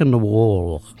Crack in the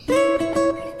Wall.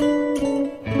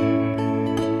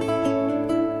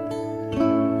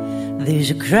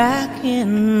 There's a crack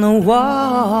in the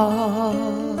wall.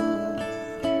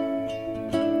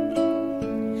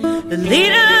 The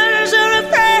leaders are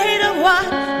afraid of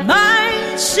what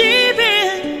might seep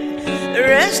in. The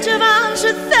rest of us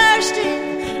are thirsty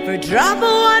for a drop of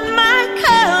what might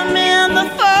come in the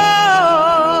fall.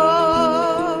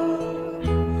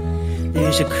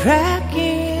 There's a crack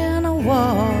in a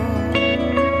wall.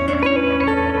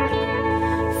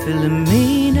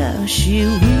 Philomena, she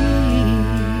weeps,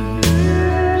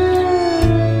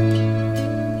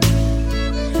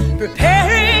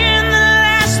 preparing the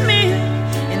last meal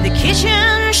in the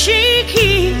kitchen. She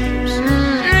keeps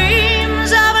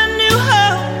dreams of a new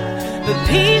hope, but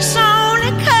peace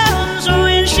only comes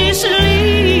when she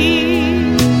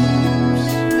sleeps.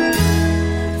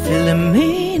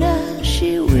 Philomena,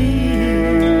 she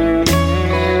weeps.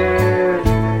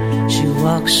 She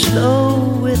walks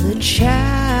slow with a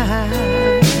child.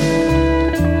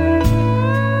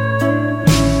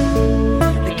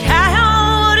 The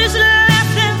coyotes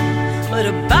left him, but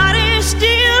her body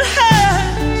still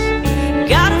hurts.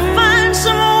 Gotta find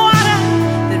some water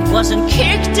that wasn't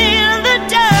kicked in the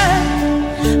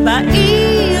dirt by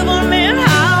evil men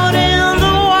out in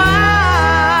the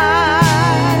wild.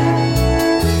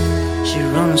 She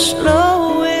runs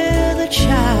slow with a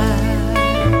child.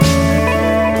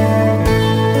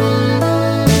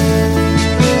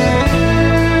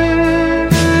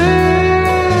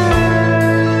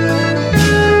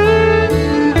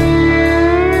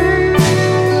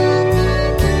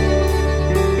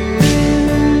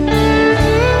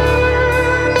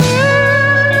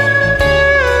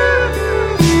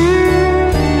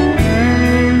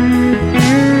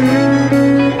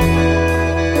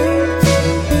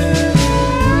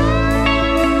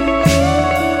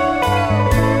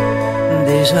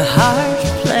 There's a heart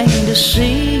plain to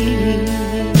see.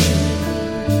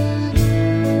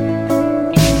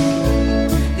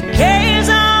 The gaze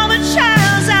of a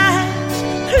child's eyes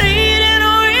pleading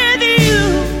with you.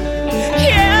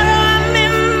 Hear me,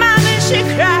 mommy, she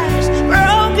cries,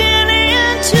 broken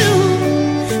in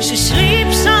two. She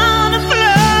sleeps on the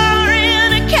floor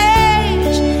in a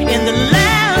cage in the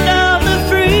land of the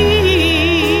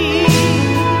free.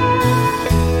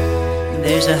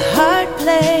 There's a heart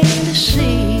plain to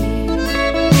see.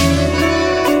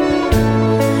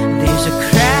 There's a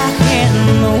crack in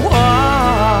the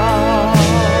wall.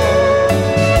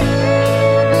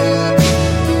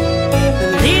 The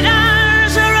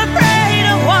leaders are afraid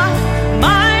of what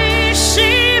might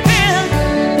seep in.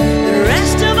 The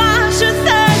rest of us are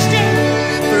thirsty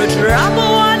for a drop of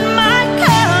what might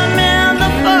come in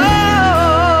the fall.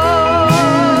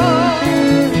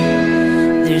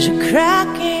 There's a crack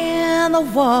in the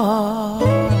wall.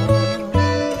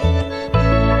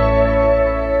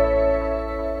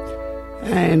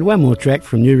 And one more track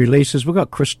from new releases. We've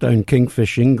got Christone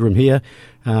Kingfish Ingram here.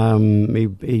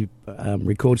 He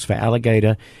records for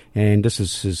Alligator, and this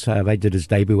is his. They did his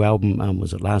debut album.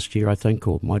 Was it last year, I think,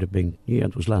 or it might have been? Yeah,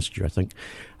 it was last year, I think.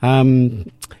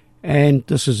 And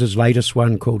this is his latest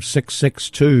one called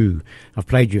 662. I've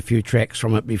played you a few tracks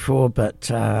from it before, but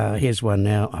here's one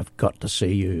now. I've Got to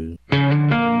See You.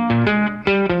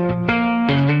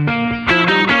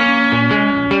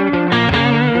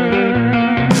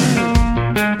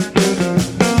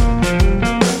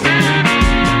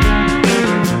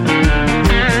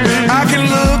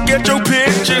 Get your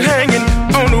picture hanging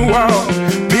on the wall.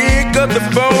 Pick up the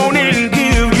phone and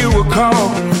give you a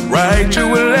call. Write you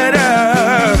a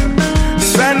letter,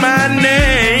 sign my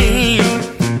name.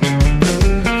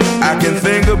 I can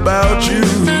think about you,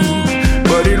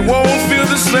 but it won't feel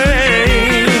the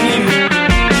same.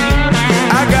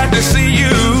 I got to see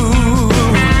you.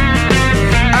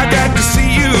 I got to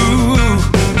see you.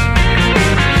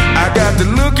 I got to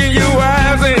look in your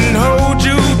eyes and hold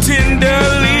you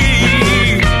tenderly.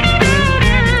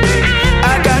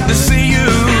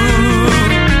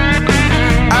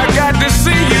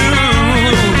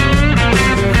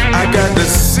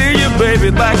 See you, baby,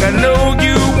 like I know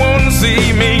you want to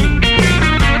see me.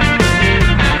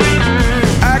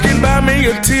 I can buy me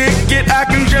a ticket, I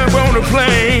can jump on a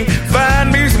plane,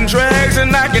 find me some tracks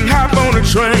and I can hop on a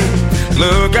train.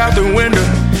 Look out the window,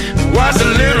 watch the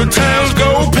little towns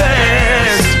go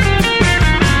past.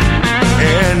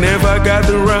 And if I got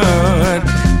to run,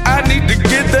 I need to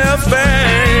get there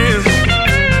fast.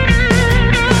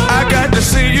 I got to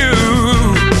see you.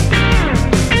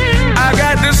 I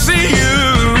got to see you.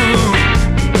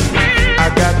 I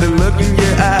got the look in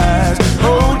your eyes.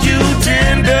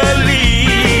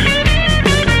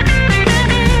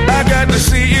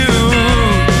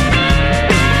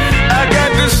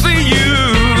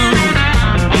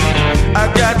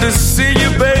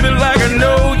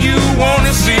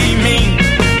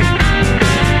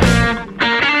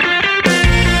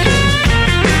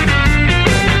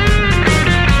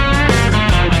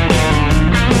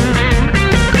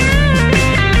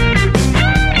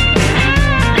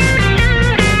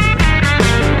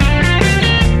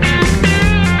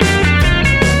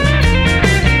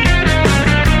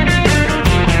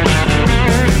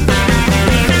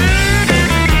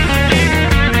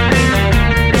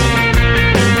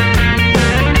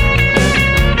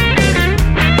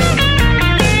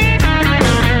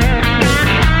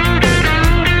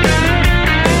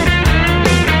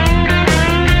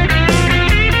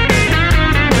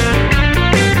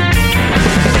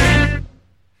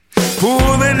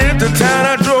 Pulling into town,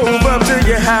 I drove up to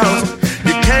your house.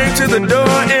 You came to the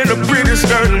door in a pretty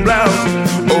skirt and blouse.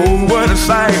 Oh, what a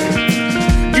sight.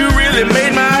 You really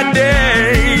made my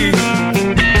day.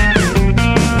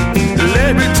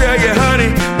 Let me tell you,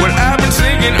 honey, what I've been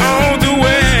singing all the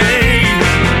way.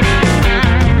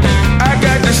 I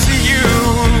got to see you.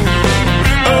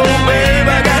 Oh, babe,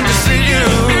 I got to see you.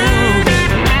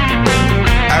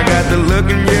 I got the look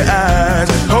in your eyes,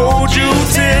 hold you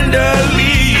tenderly.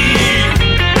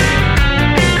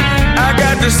 I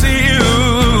got to see you,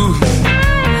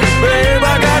 babe,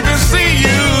 I got to see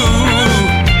you.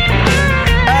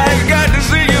 I got to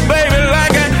see you, baby,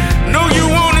 like I know you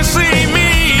want to see me.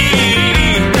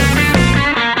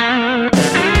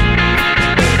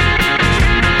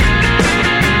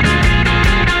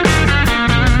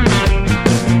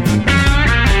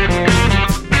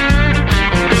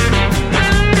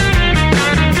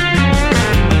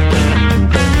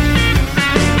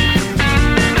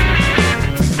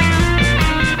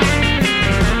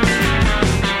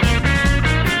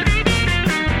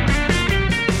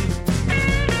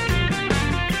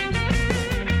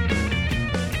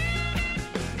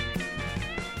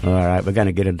 All right, we're going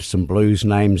to get into some blues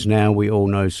names now we all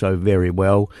know so very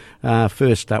well.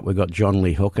 First up, we've got John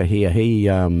Lee Hooker here. He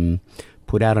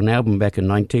put out an album back in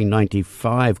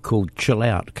 1995 called Chill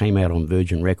Out. Came out on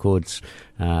Virgin Records.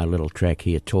 A little track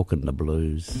here, Talking the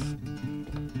Blues.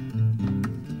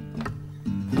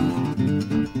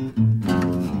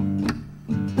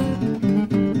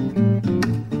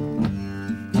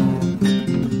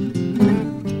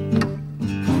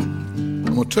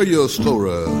 I'm going to tell you a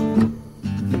story.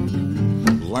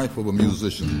 Life of a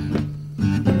musician.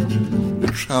 They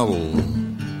travel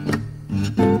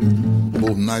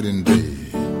both night and day,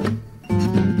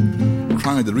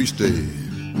 trying to reach their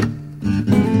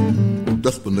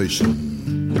destination.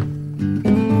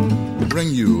 Bring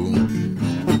you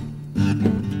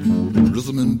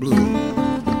rhythm and blues.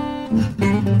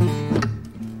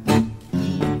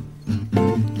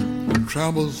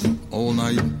 Travels all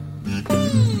night,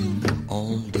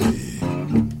 all day.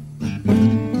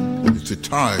 They're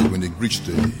tired when they reach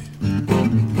their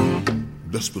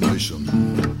destination,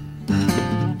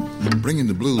 bringing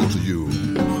the blues to you.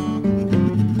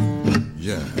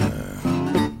 Yeah,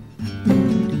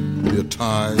 they're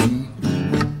tired,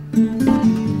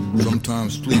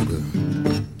 sometimes sleepy,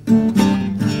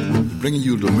 bringing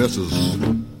you the message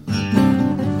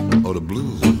of the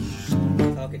blues.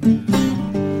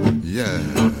 Yeah,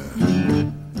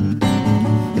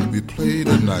 we played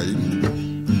at night.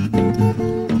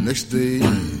 Next day,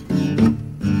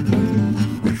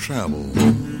 we travel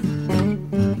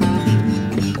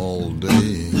all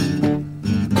day.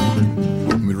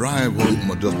 When we arrive away from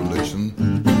our destination,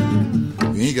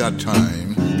 we ain't got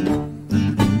time.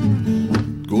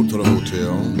 Go to the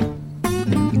hotel,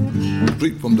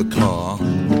 straight from the car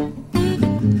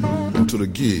to the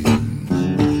gig,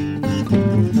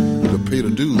 to pay the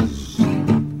dues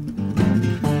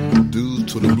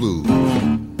to the blues.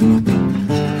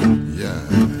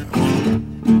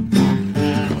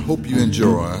 Hope you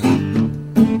enjoy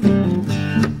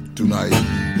tonight.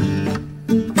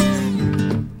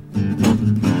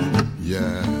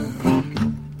 Yeah,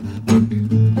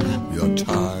 you're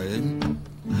tired,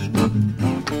 but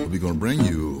we're gonna bring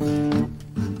you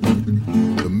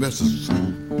the message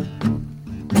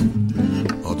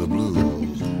of the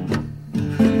blues.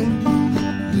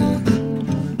 Yeah,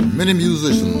 many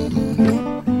musicians,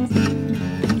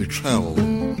 they travel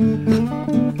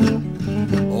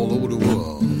all over the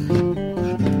world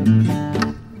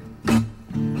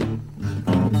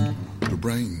to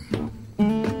bring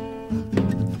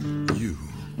you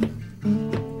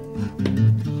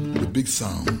the big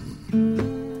sound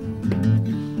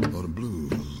of the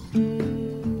blues,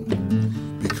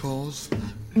 because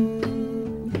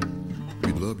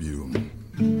we love you,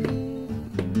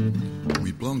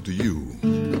 we belong to you,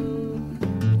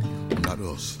 not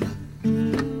us.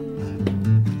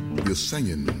 We're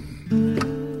singing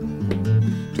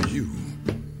to you,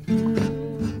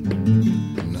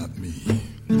 not me.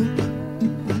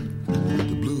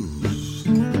 The blues,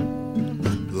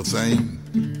 the thing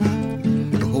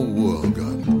the whole world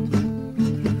got.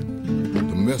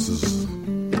 The message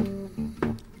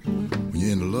when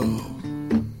you're in love.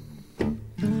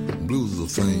 Blues is a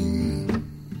thing,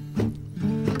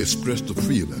 express the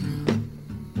feeling.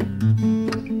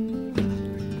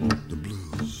 The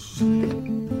blues,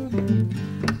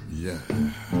 yeah.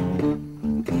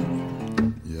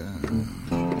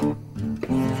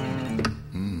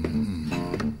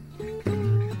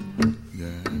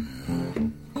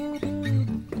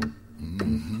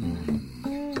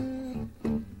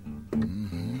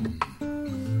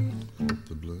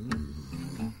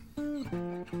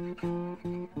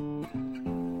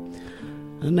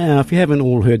 Now, if you haven't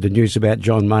all heard the news about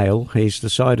John Mayall, he's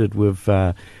decided with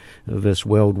this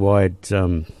worldwide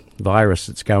virus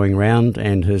that's going around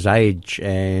and his age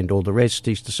and all the rest,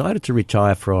 he's decided to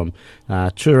retire from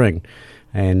touring.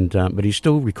 But he's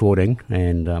still recording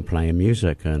and playing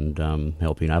music and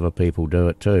helping other people do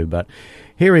it too. But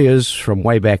here he is from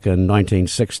way back in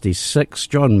 1966,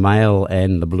 John Mayall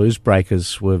and the Blues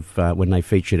Breakers with when they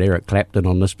featured Eric Clapton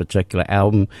on this particular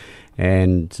album.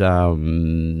 And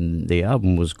the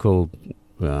album was called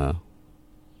The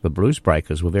Blues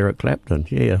Breakers with Eric Clapton.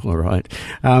 Yeah, all right.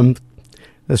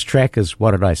 This track is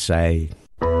What Did I Say?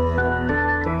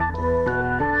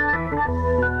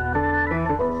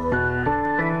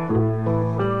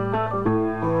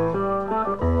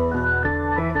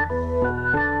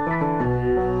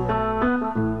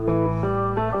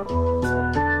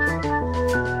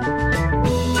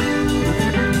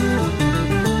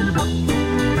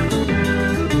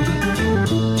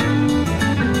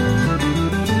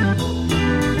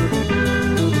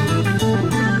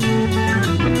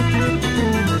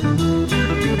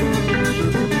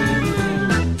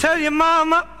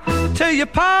 Mama, tell your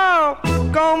pa,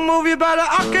 gonna move you by the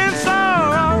Arkansas.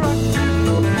 All right.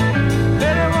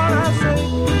 Better what I say.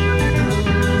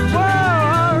 Whoa,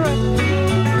 all right.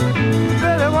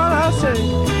 Better what I say.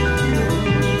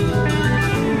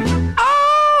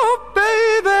 Oh,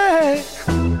 baby.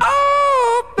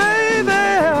 Oh, baby.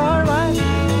 All right.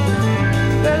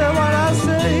 Better what I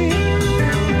say.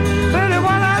 Better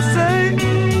what I say.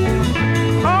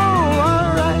 Oh,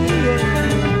 all right, yeah.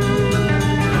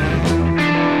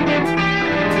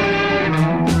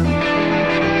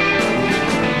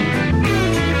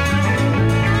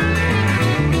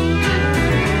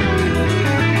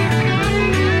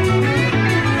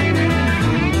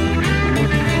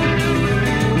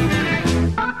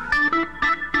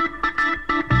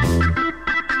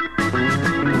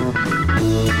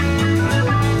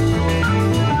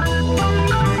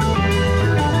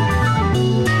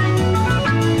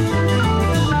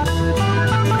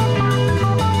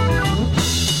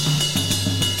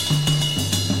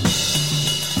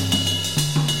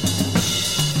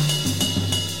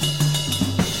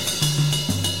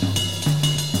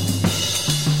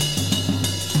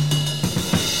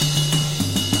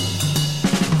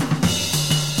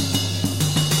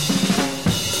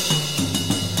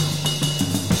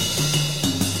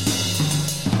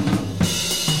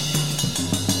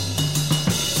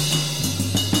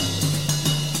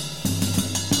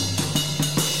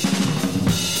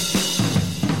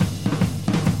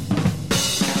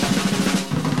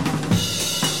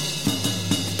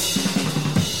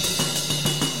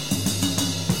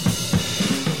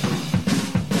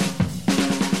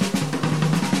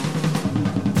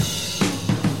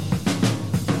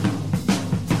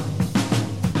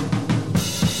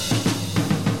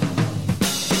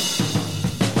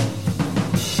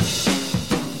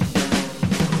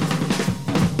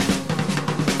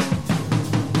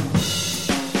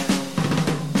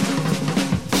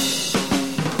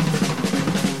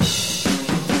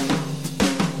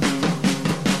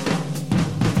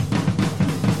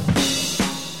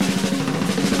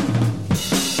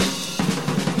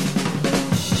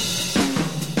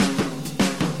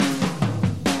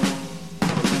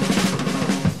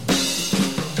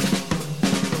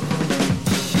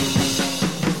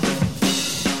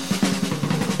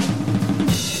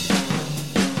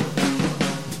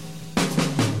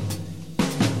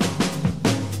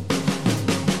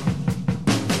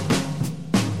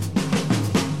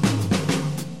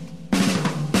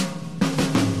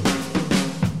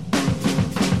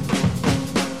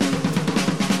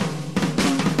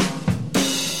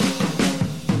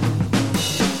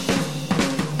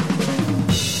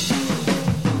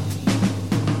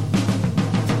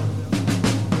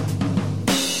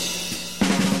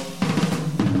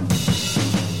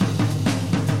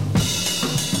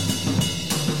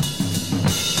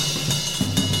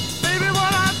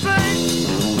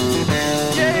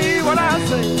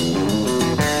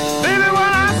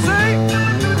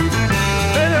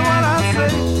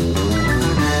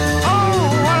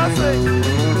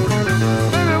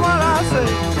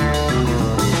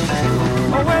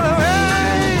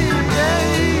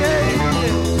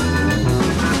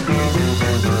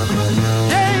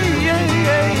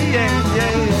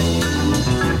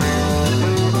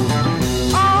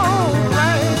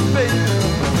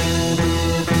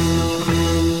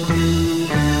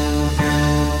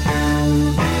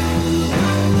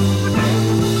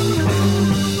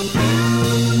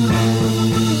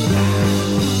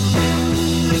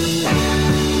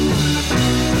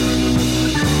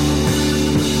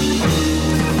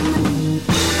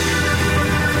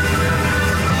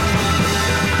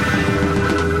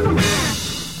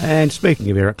 And speaking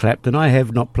of Eric Clapton, I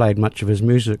have not played much of his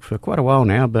music for quite a while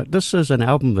now, but this is an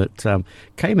album that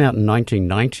came out in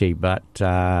 1990, but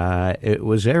it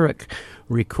was Eric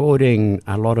recording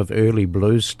a lot of early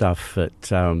blues stuff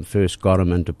that first got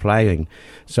him into playing.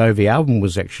 So the album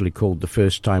was actually called The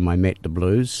First Time I Met the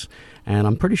Blues, and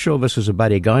I'm pretty sure this is a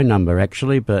Buddy Guy number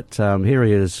actually, but here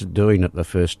he is doing it, The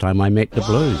First Time I Met the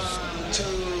Blues.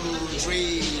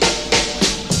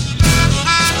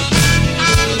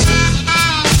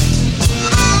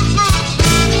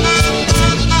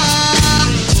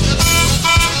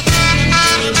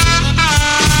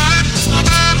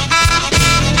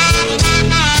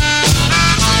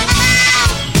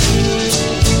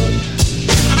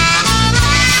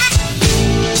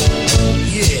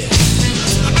 Yeah.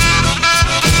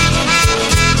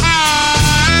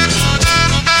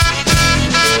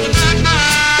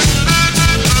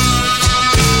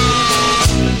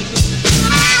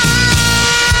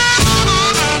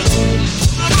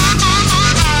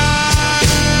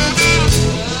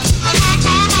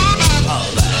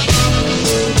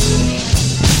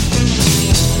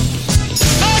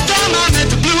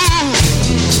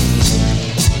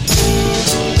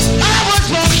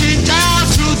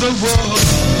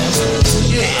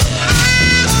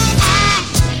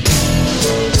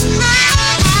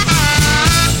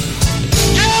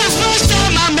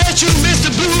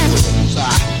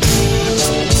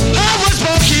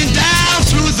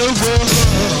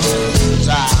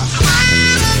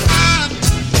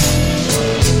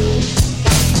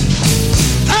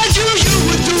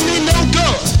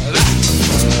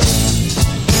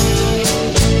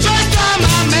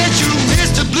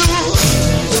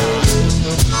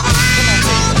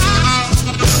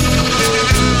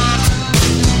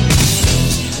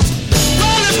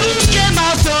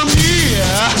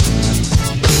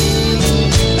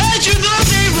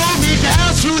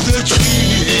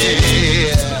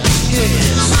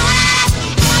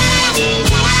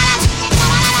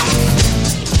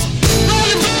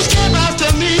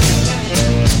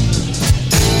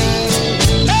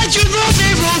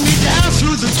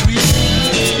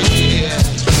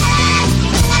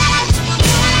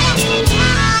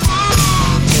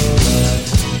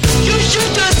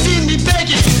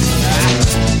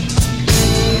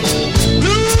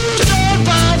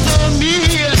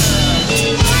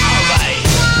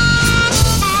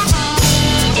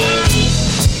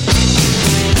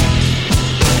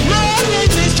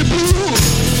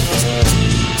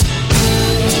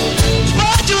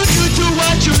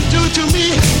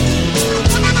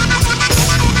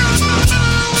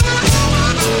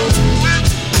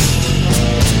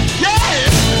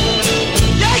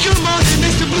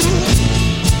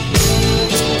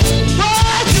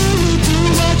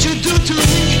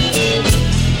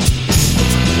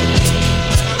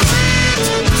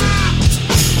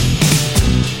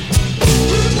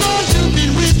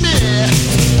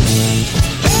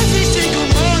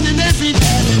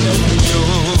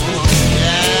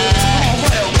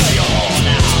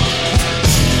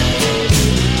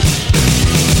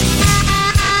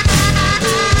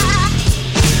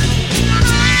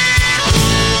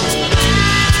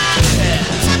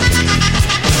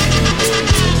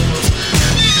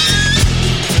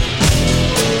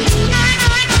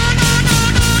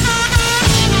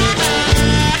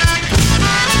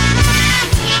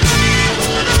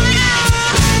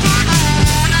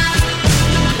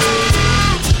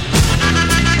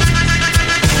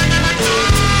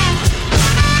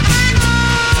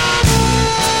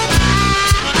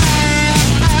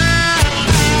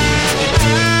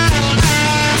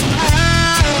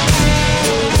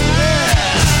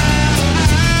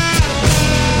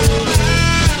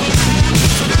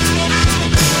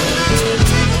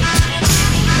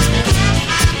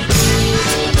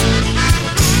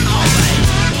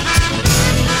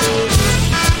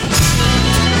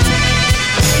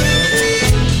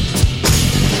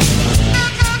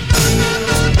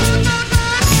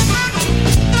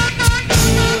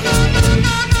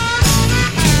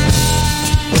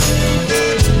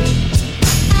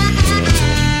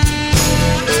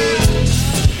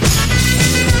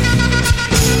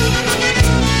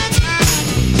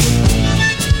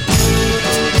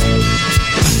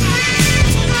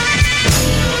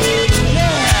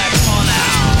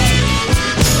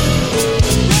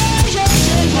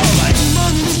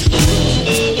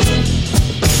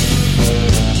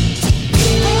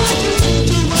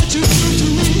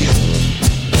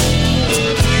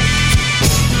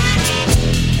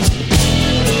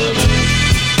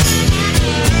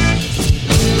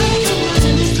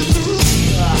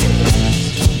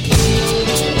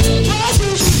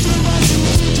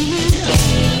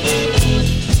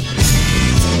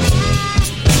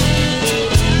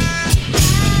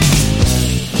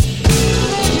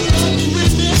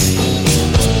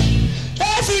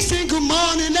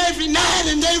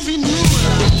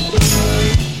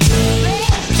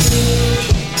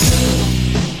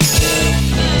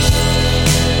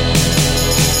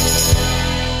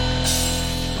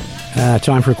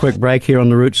 Time for a quick break here on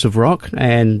the Roots of Rock,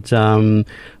 and I'm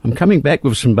coming back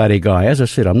with some Buddy Guy. As I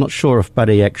said, I'm not sure if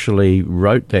Buddy actually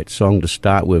wrote that song to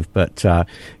start with, but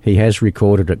he has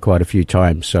recorded it quite a few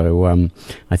times, so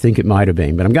I think it might have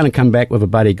been. But I'm going to come back with a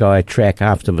Buddy Guy track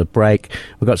after the break.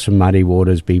 We've got some Muddy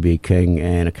Waters, B.B. King,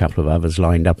 and a couple of others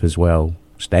lined up as well.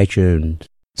 Stay tuned.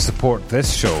 Support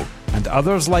this show and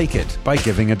others like it by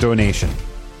giving a donation.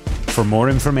 For more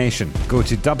information, go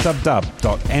to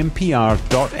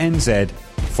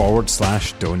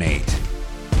www.mpr.nz/donate.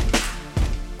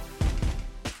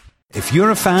 If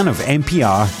you're a fan of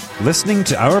NPR, listening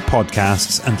to our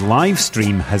podcasts and live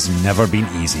stream has never been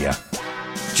easier.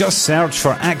 Just search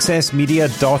for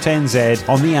accessmedia.nz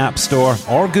on the App Store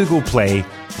or Google Play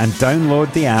and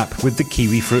download the app with the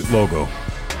kiwi fruit logo.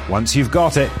 Once you've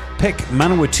got it, pick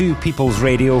Manawatu People's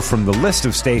Radio from the list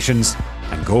of stations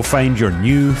and go find your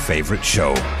new favourite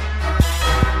show.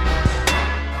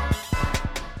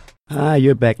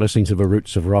 You're back listening to the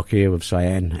Roots of Rock here with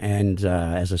Cyan, and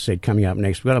as I said, coming up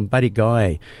next, we've got a Buddy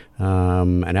Guy,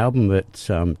 an album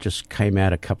that just came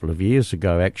out a couple of years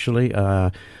ago, actually,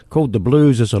 called The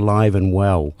Blues is Alive and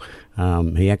Well.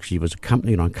 He actually was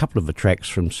accompanied on a couple of the tracks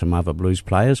from some other blues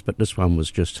players, but this one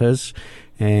was just his.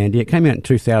 And it came out in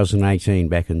 2018,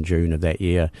 back in June of that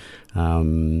year.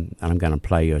 And I'm going to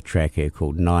play you a track here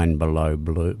called 9 Below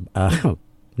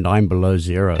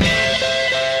Zero.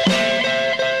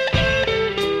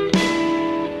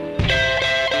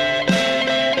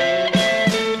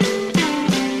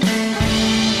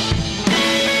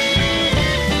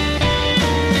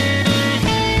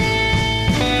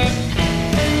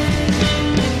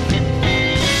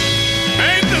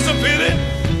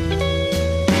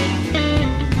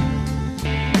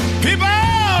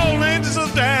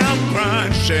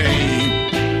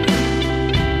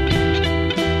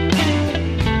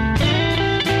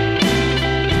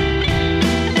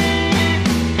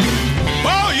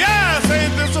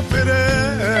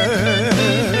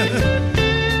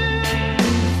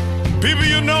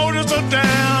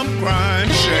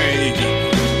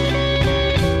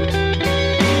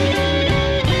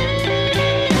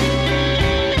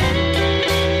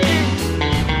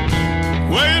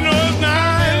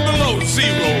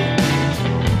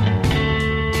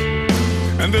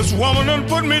 This woman done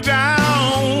put me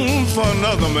down for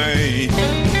another man.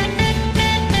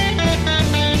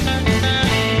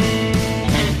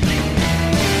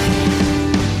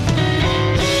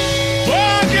 Boy,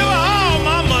 I give her all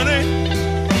my money,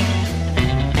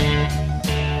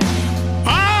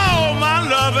 all my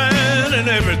loving and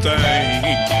everything.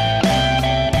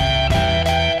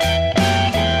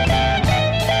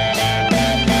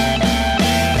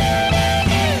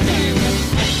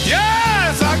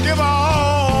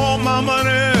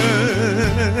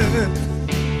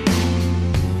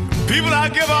 People, I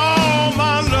give all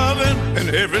my loving and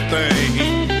everything.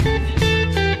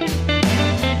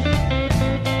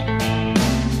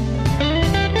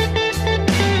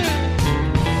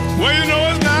 Well, you know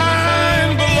it's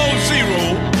 9 below zero,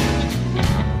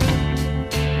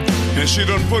 and she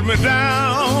done put me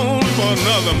down for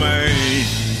another man.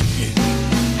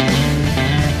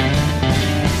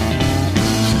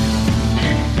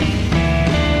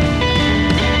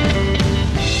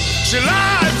 She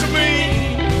lied to me.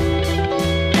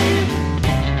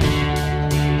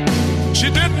 She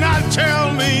did not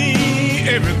tell me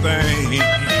everything.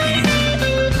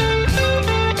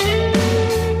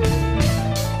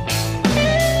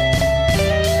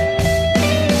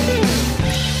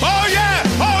 Oh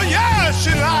yeah,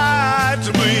 she lied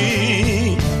to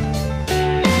me.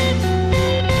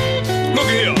 Look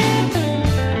here,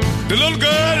 the little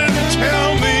girl didn't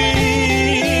tell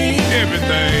me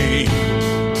everything.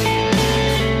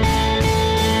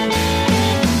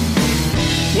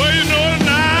 Well, you know it's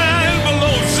 9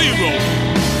 below zero,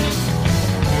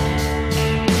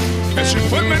 and she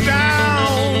put me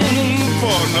down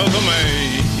for another man.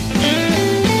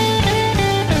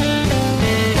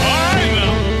 All right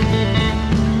now.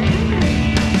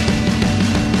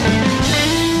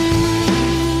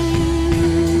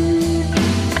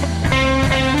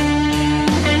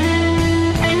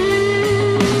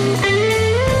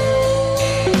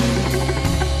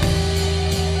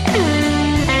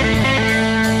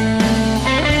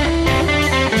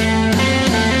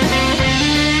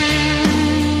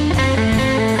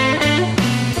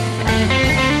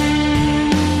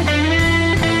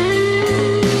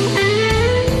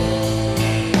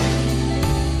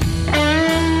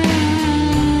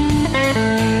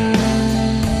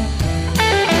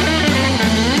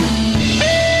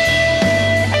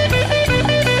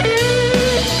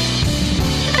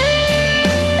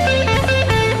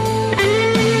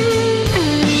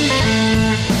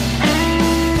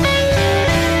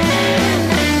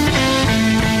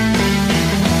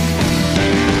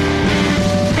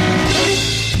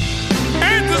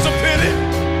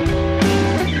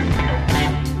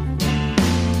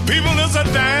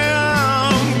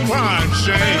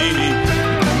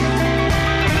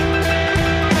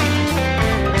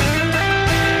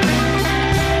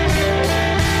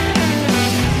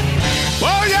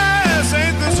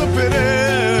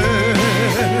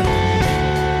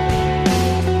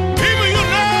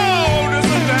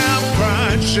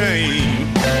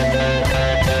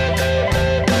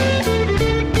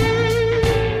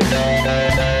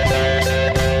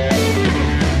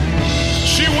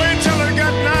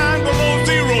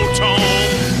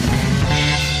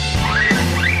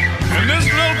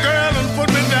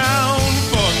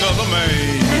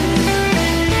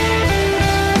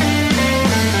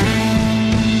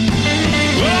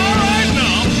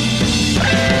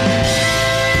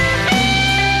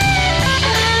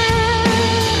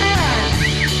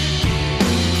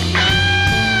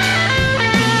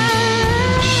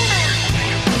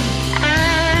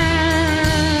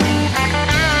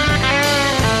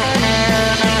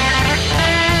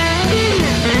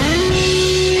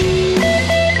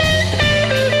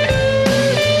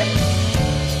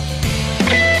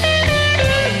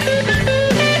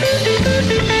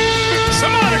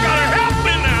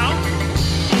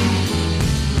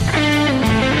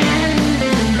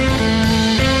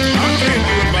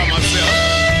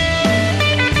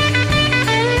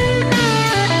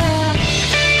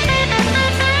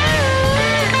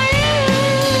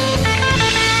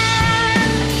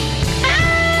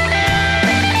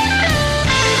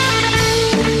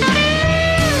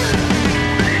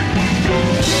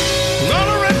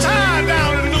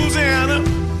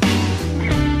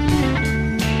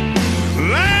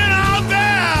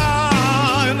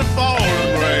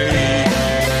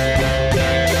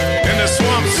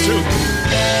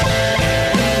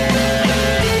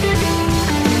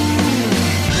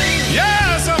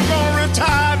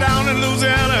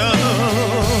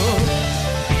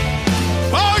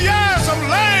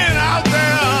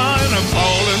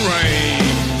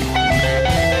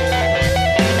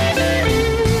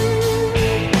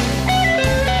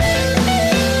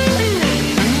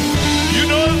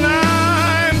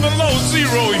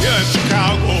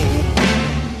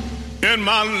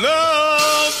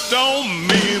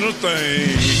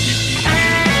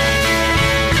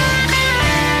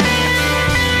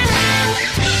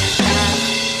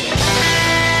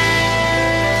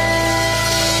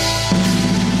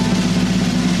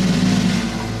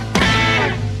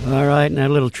 right, now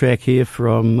a little track here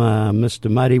from Mr.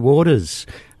 Muddy Waters.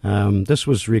 This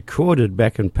was recorded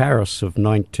back in Paris of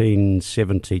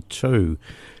 1972.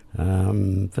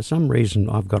 For some reason,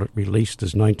 I've got it released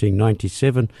as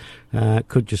 1997.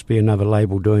 Could just be another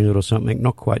label doing it or something,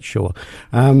 not quite sure.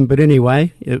 But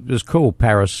anyway, it was called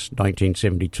Paris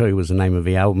 1972 was the name of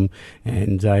the album.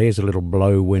 And here's a little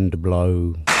Blow, Wind,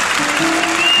 Blow.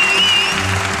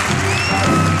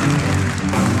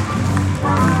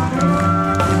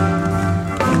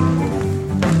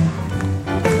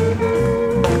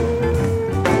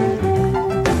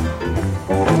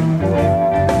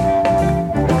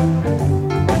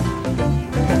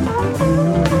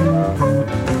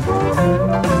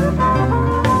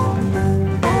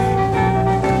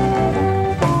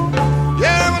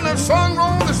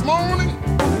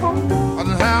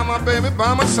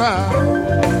 By my side.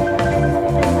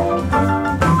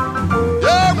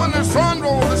 Yeah, when the sun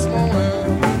rose this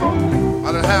morning,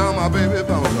 I didn't have my baby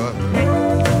by my side.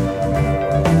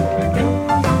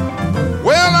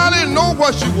 Well, I didn't know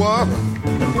what she was,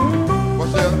 but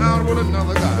she was out with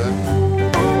another guy.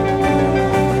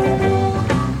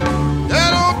 Yeah,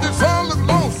 don't the sun look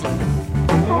lonesome,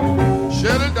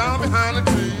 shedding down behind the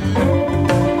tree.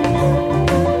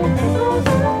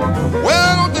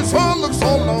 Well, don't the sun look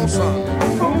so lonesome,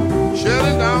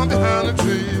 shedding down behind the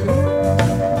tree.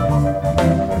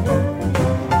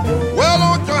 Well,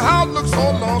 don't your house look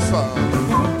so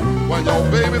lonesome when your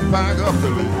baby pack up to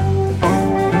leave?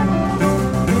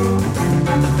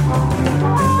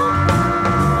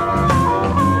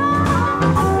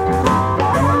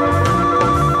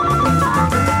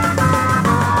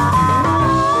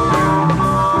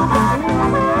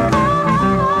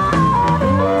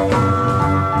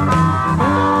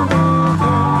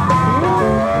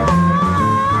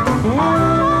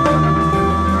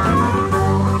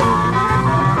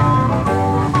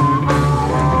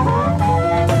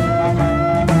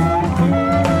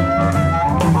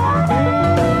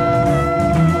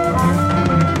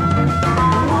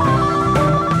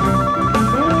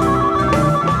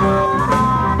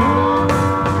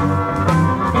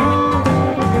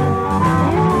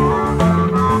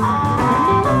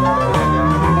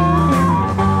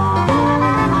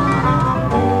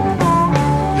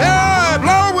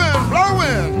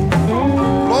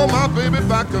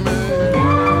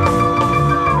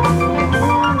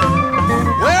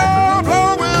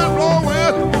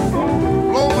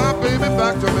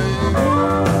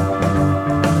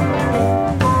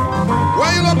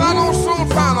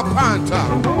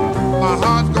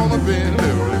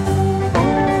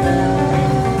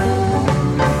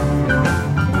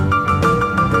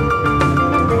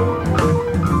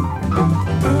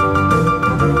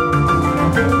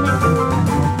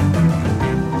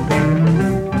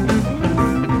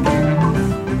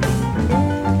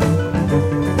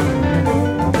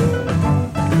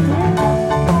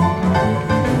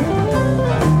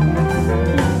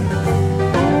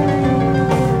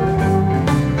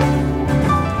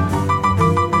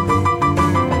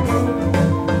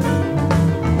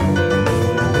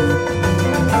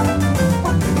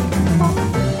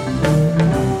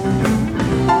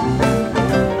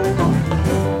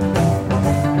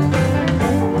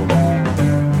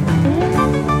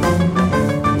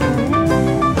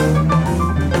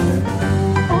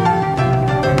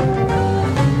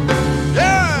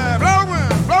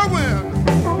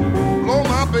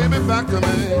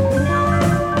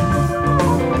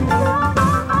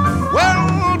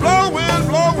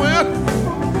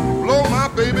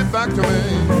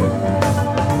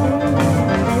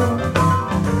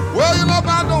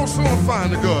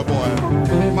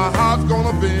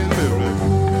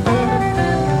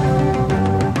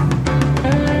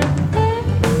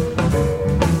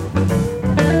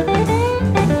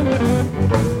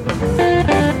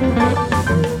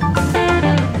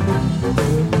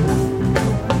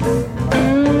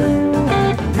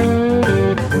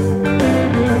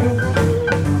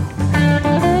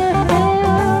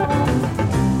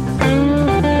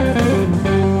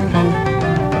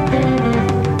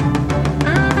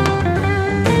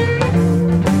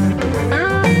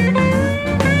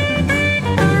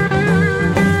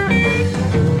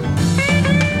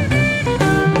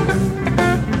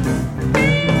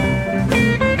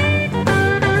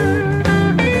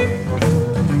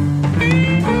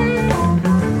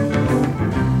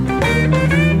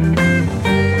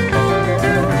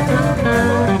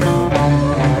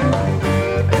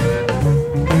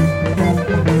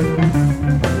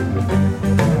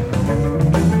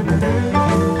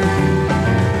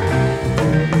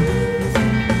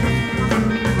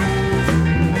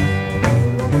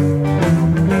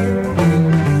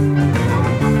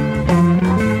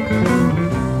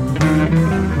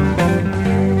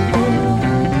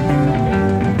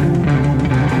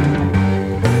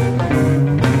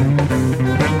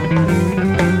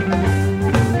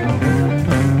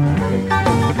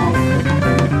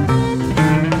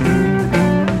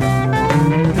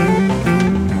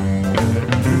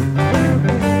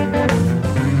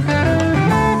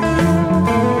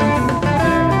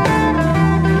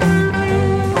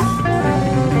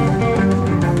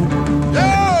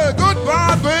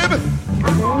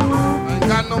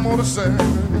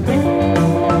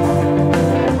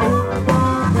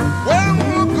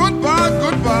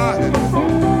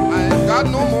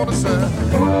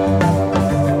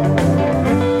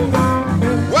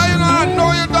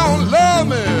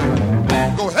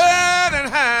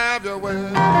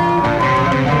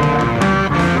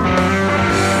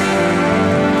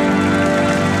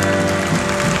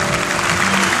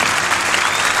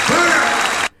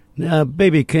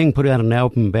 B.B. King put out an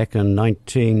album back in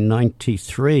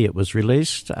 1993. It was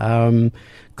released,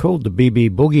 called the B.B.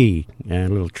 Boogie. A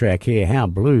little track here, How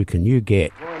Blue Can You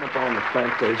Get? Growing up on the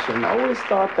plantation, I always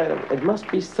thought that it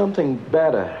must be something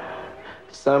better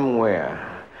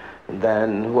somewhere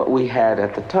than what we had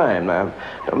at the time. Now,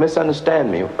 don't misunderstand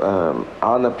me.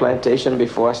 On the plantation,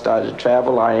 before I started to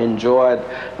travel, I enjoyed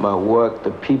my work.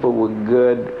 The people were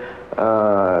good.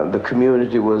 The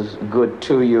community was good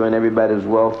to you, and everybody was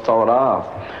well thought of.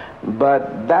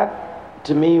 But that,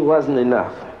 to me, wasn't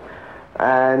enough.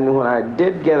 And when I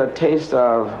did get a taste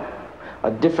of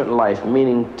a different life,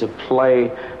 meaning to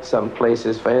play some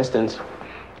places, for instance,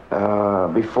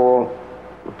 before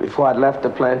I left the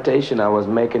plantation, I was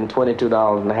making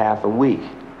 $22.50 a week.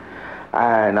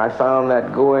 And I found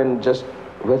that going just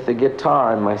with the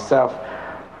guitar and myself,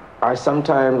 I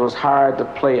sometimes was hired to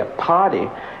play a party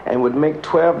and would make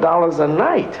 $12 a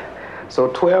night. So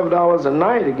 $12 a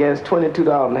night against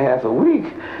 $22.50 a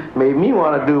week made me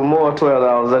want to do more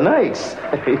 $12 a night.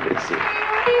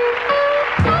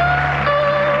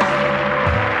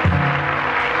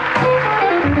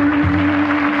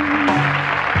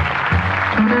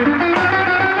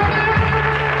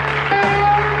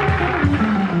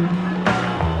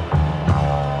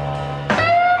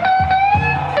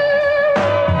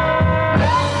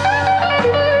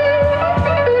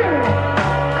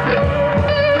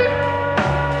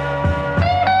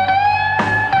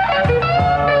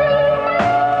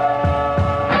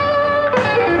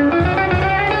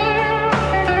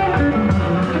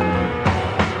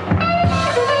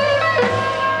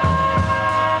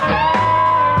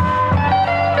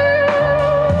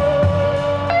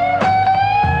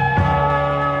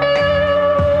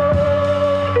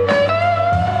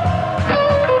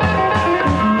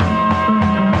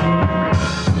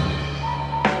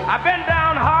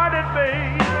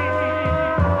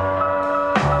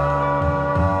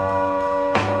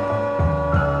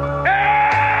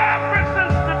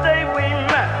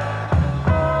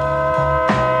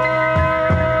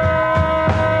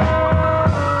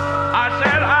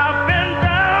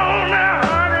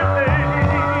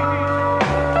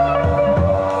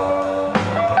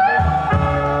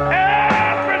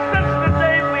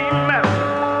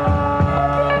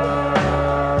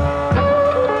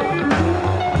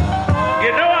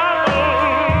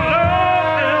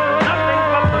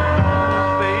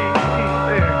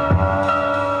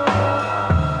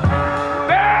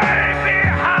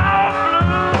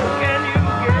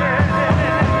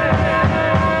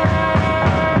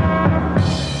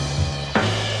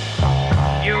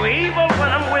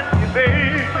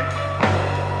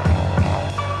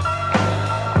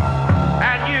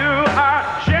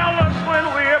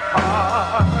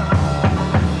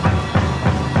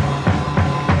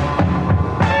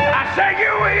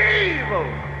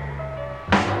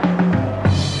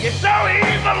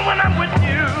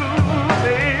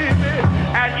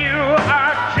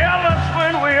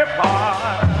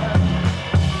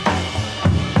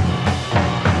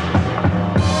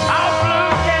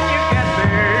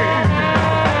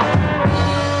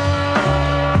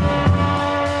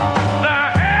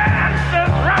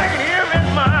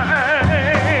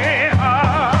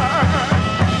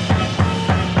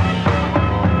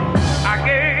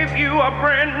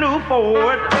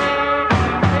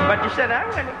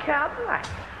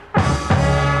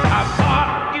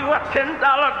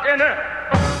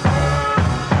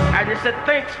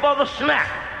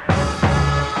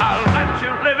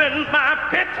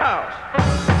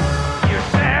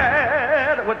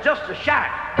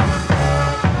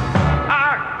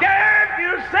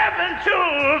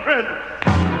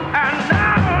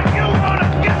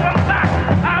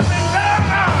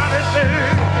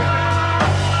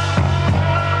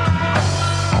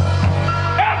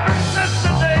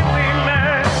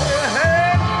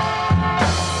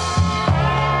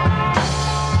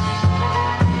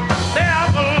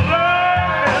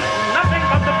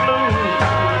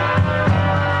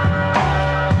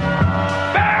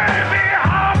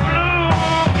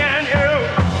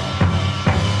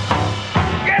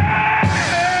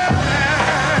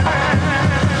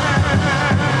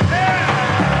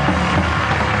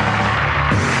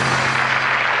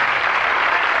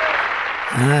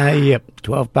 Yep,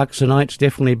 $12 a night's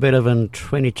definitely better than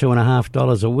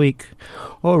 $22.50 a week.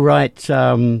 All right,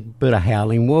 bit of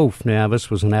Howling Wolf. Now,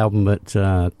 this was an album that,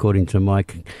 according to my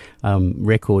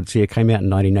records here, came out in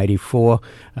 1984.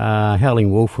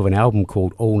 Howling Wolf with an album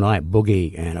called All Night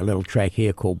Boogie and a little track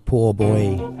here called Poor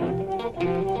Boy.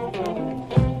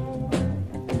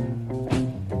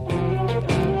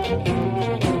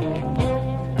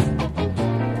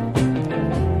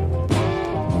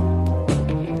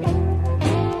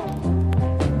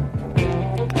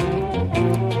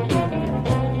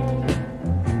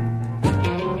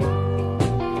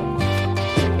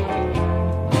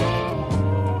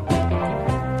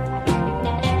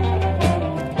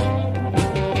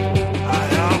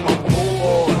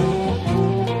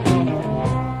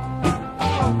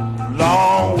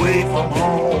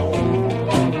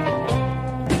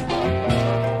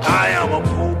 I am a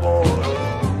poor boy,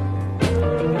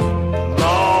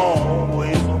 long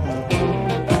way from home.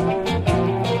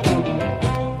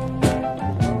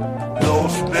 No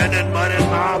spending money in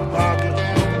my pocket,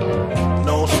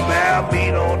 no spare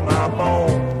meat on my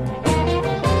bone.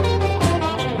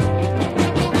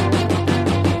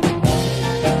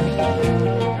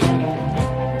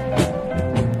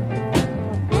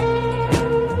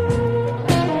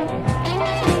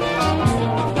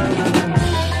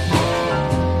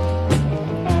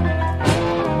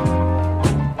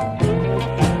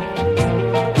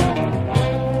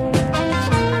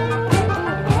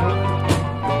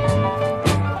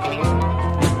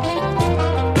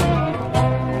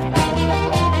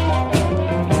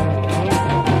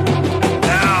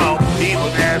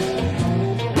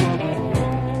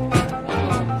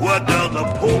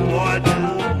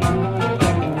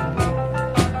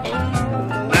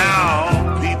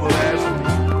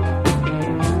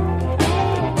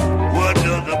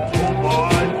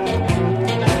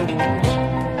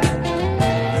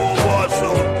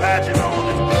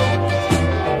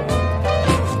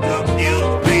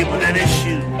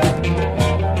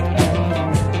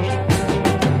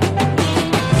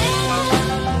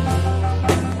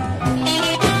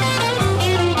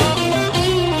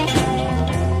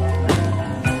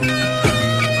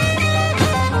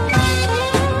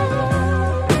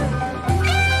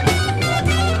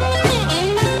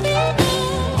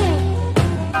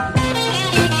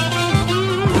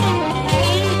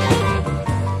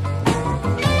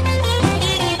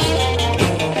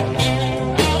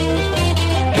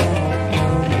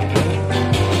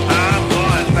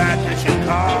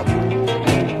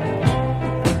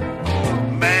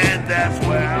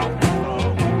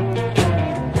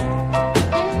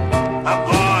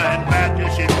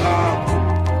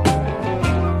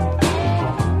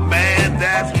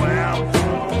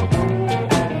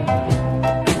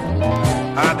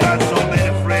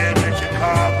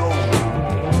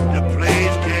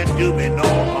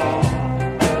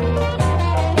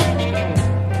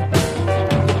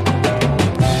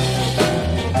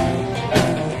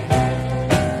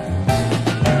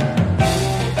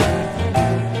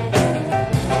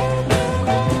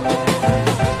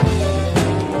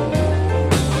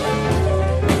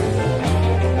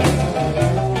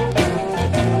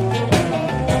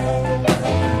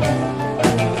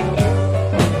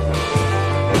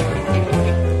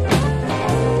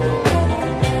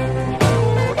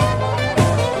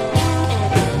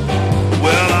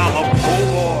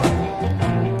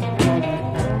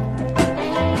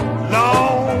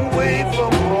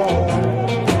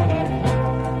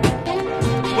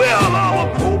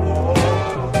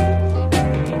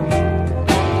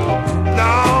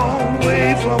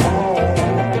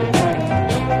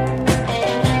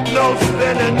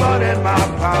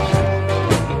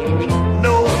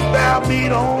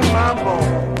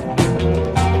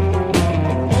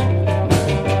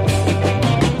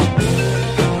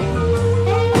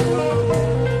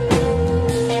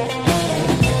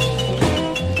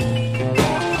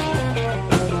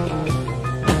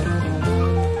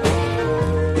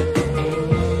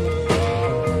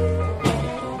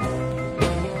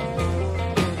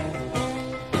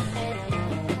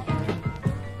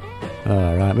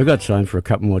 We've got time for a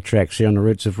couple more tracks here on the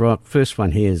Roots of Rock. First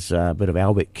one here is a bit of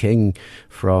Albert King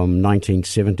from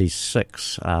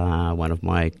 1976, one of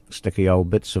my sticky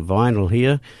old bits of vinyl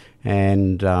here.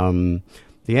 And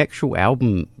the actual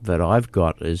album that I've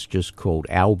got is just called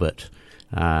Albert,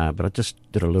 but I just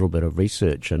did a little bit of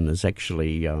research, and there's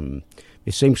actually... there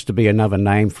seems to be another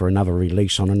name for another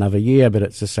release on another year, but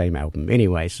it's the same album.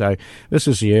 Anyway, so this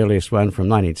is the earliest one from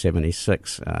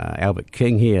 1976, Albert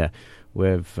King here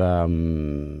with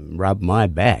Rub My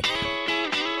Back.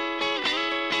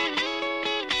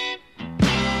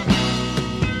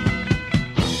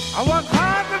 I work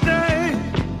hard today,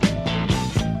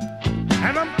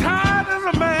 and I'm tired as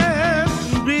a man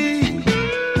can be.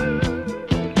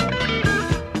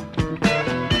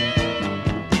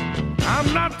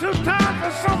 I'm not too tired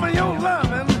for some of your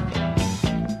loving.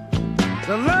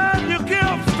 The love you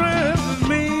give strengthens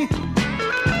me.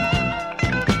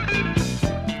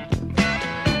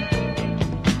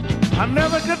 I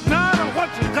never get tired of what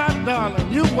you got,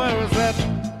 darling. You where is that?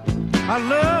 I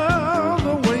love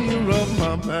the way you rub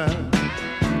my back.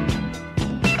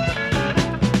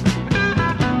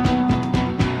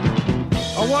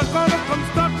 I work on a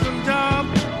construction job.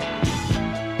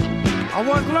 I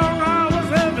work long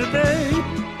hours every day.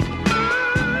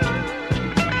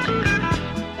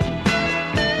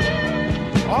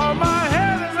 All my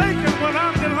head is aching when I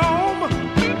get home,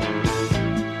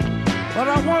 but I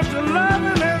want to love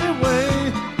it anyway.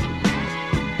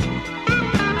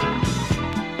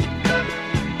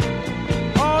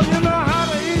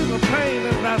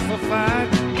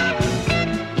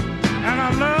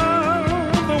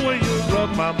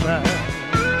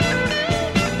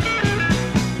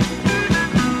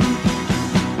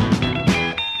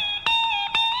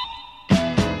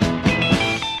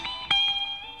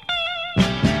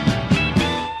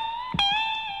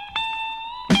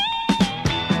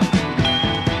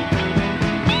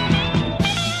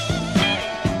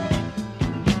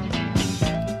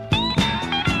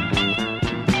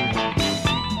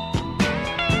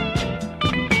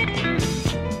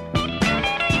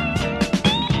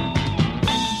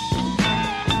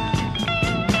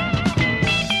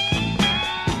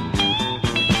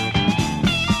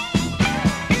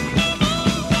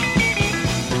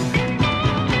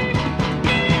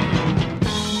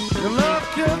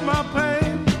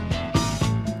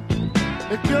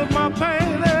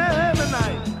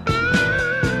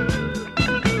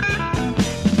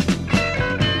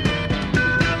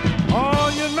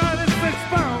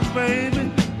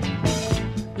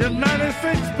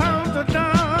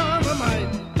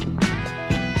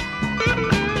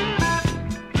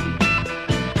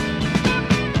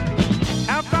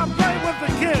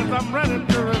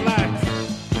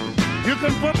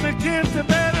 can put the kids to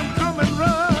bed and come and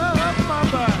rub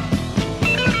my back.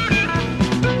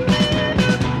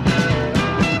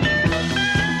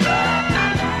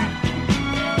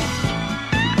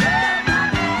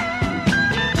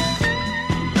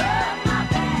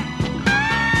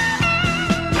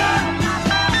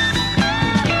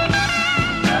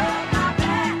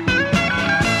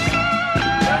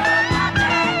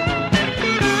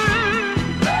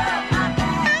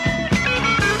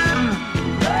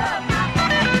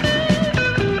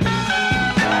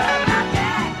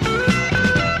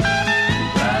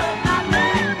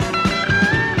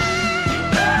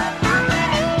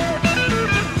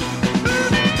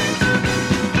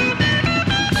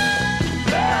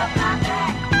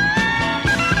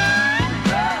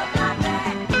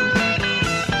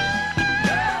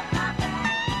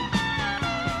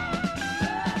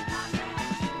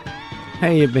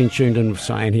 Hey, you've been tuned in with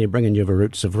Cyan here, bringing you the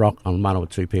roots of rock on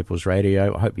 102 People's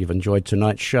Radio. I hope you've enjoyed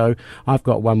tonight's show. I've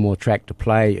got one more track to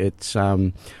play. It's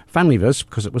funnily this,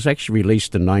 because it was actually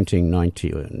released in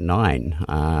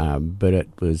 1999, but it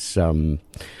was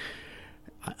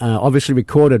obviously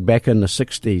recorded back in the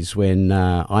 60s when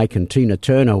Ike and Tina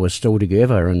Turner were still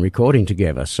together and recording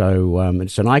together. So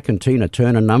it's an Ike and Tina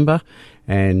Turner number,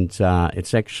 and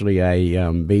it's actually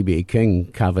a B.B.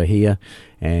 King cover here,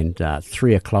 and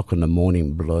 3 o'clock in the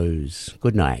morning blues.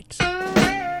 Good night.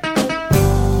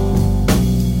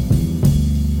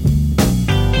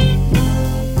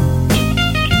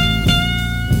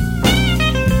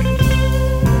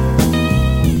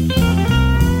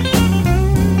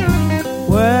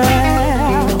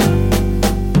 Well,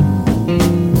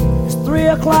 it's 3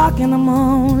 o'clock in the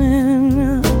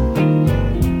morning.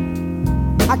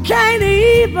 I can't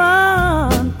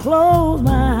even close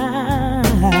my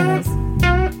eyes.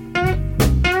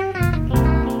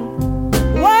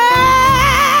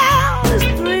 Well,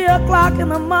 it's 3 o'clock in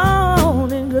the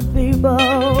morning, good people,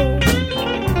 and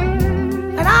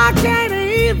I can't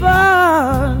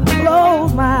even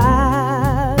close my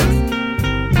eyes.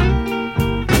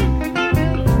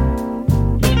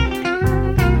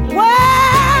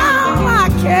 Well, I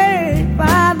can't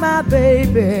find my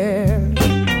baby.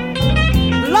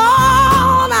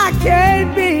 Lord, I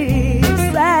can't be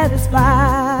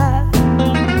satisfied.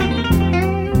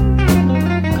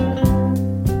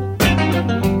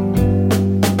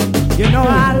 You know,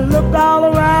 I looked all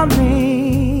around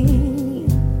me.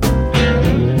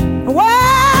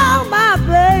 Well, my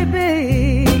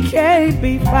baby can't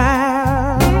be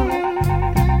found.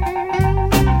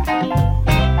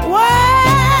 Well,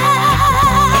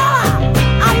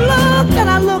 I looked and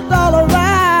I looked all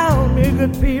around me,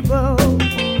 good people.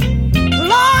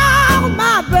 Lord,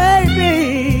 my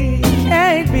baby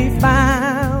can't be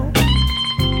found.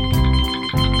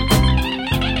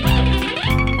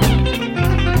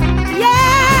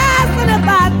 Yes, and if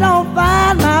I don't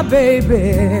find my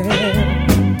baby,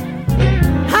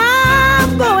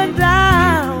 I'm going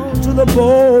down to the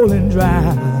bowling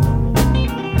drive.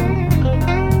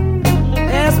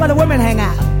 That's where the women hang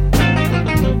out.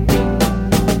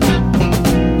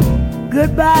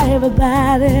 Goodbye,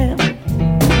 everybody.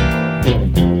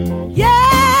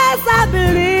 Yes, I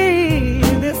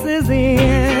believe this is the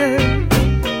end.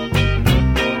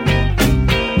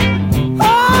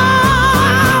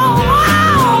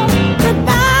 Oh,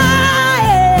 goodbye,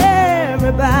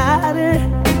 everybody.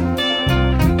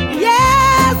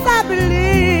 Yes, I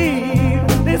believe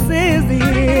this is the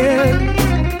end.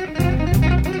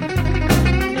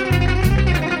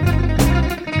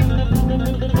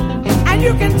 And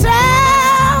you can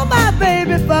tell my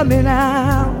baby for me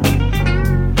now.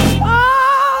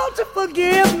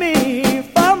 Forgive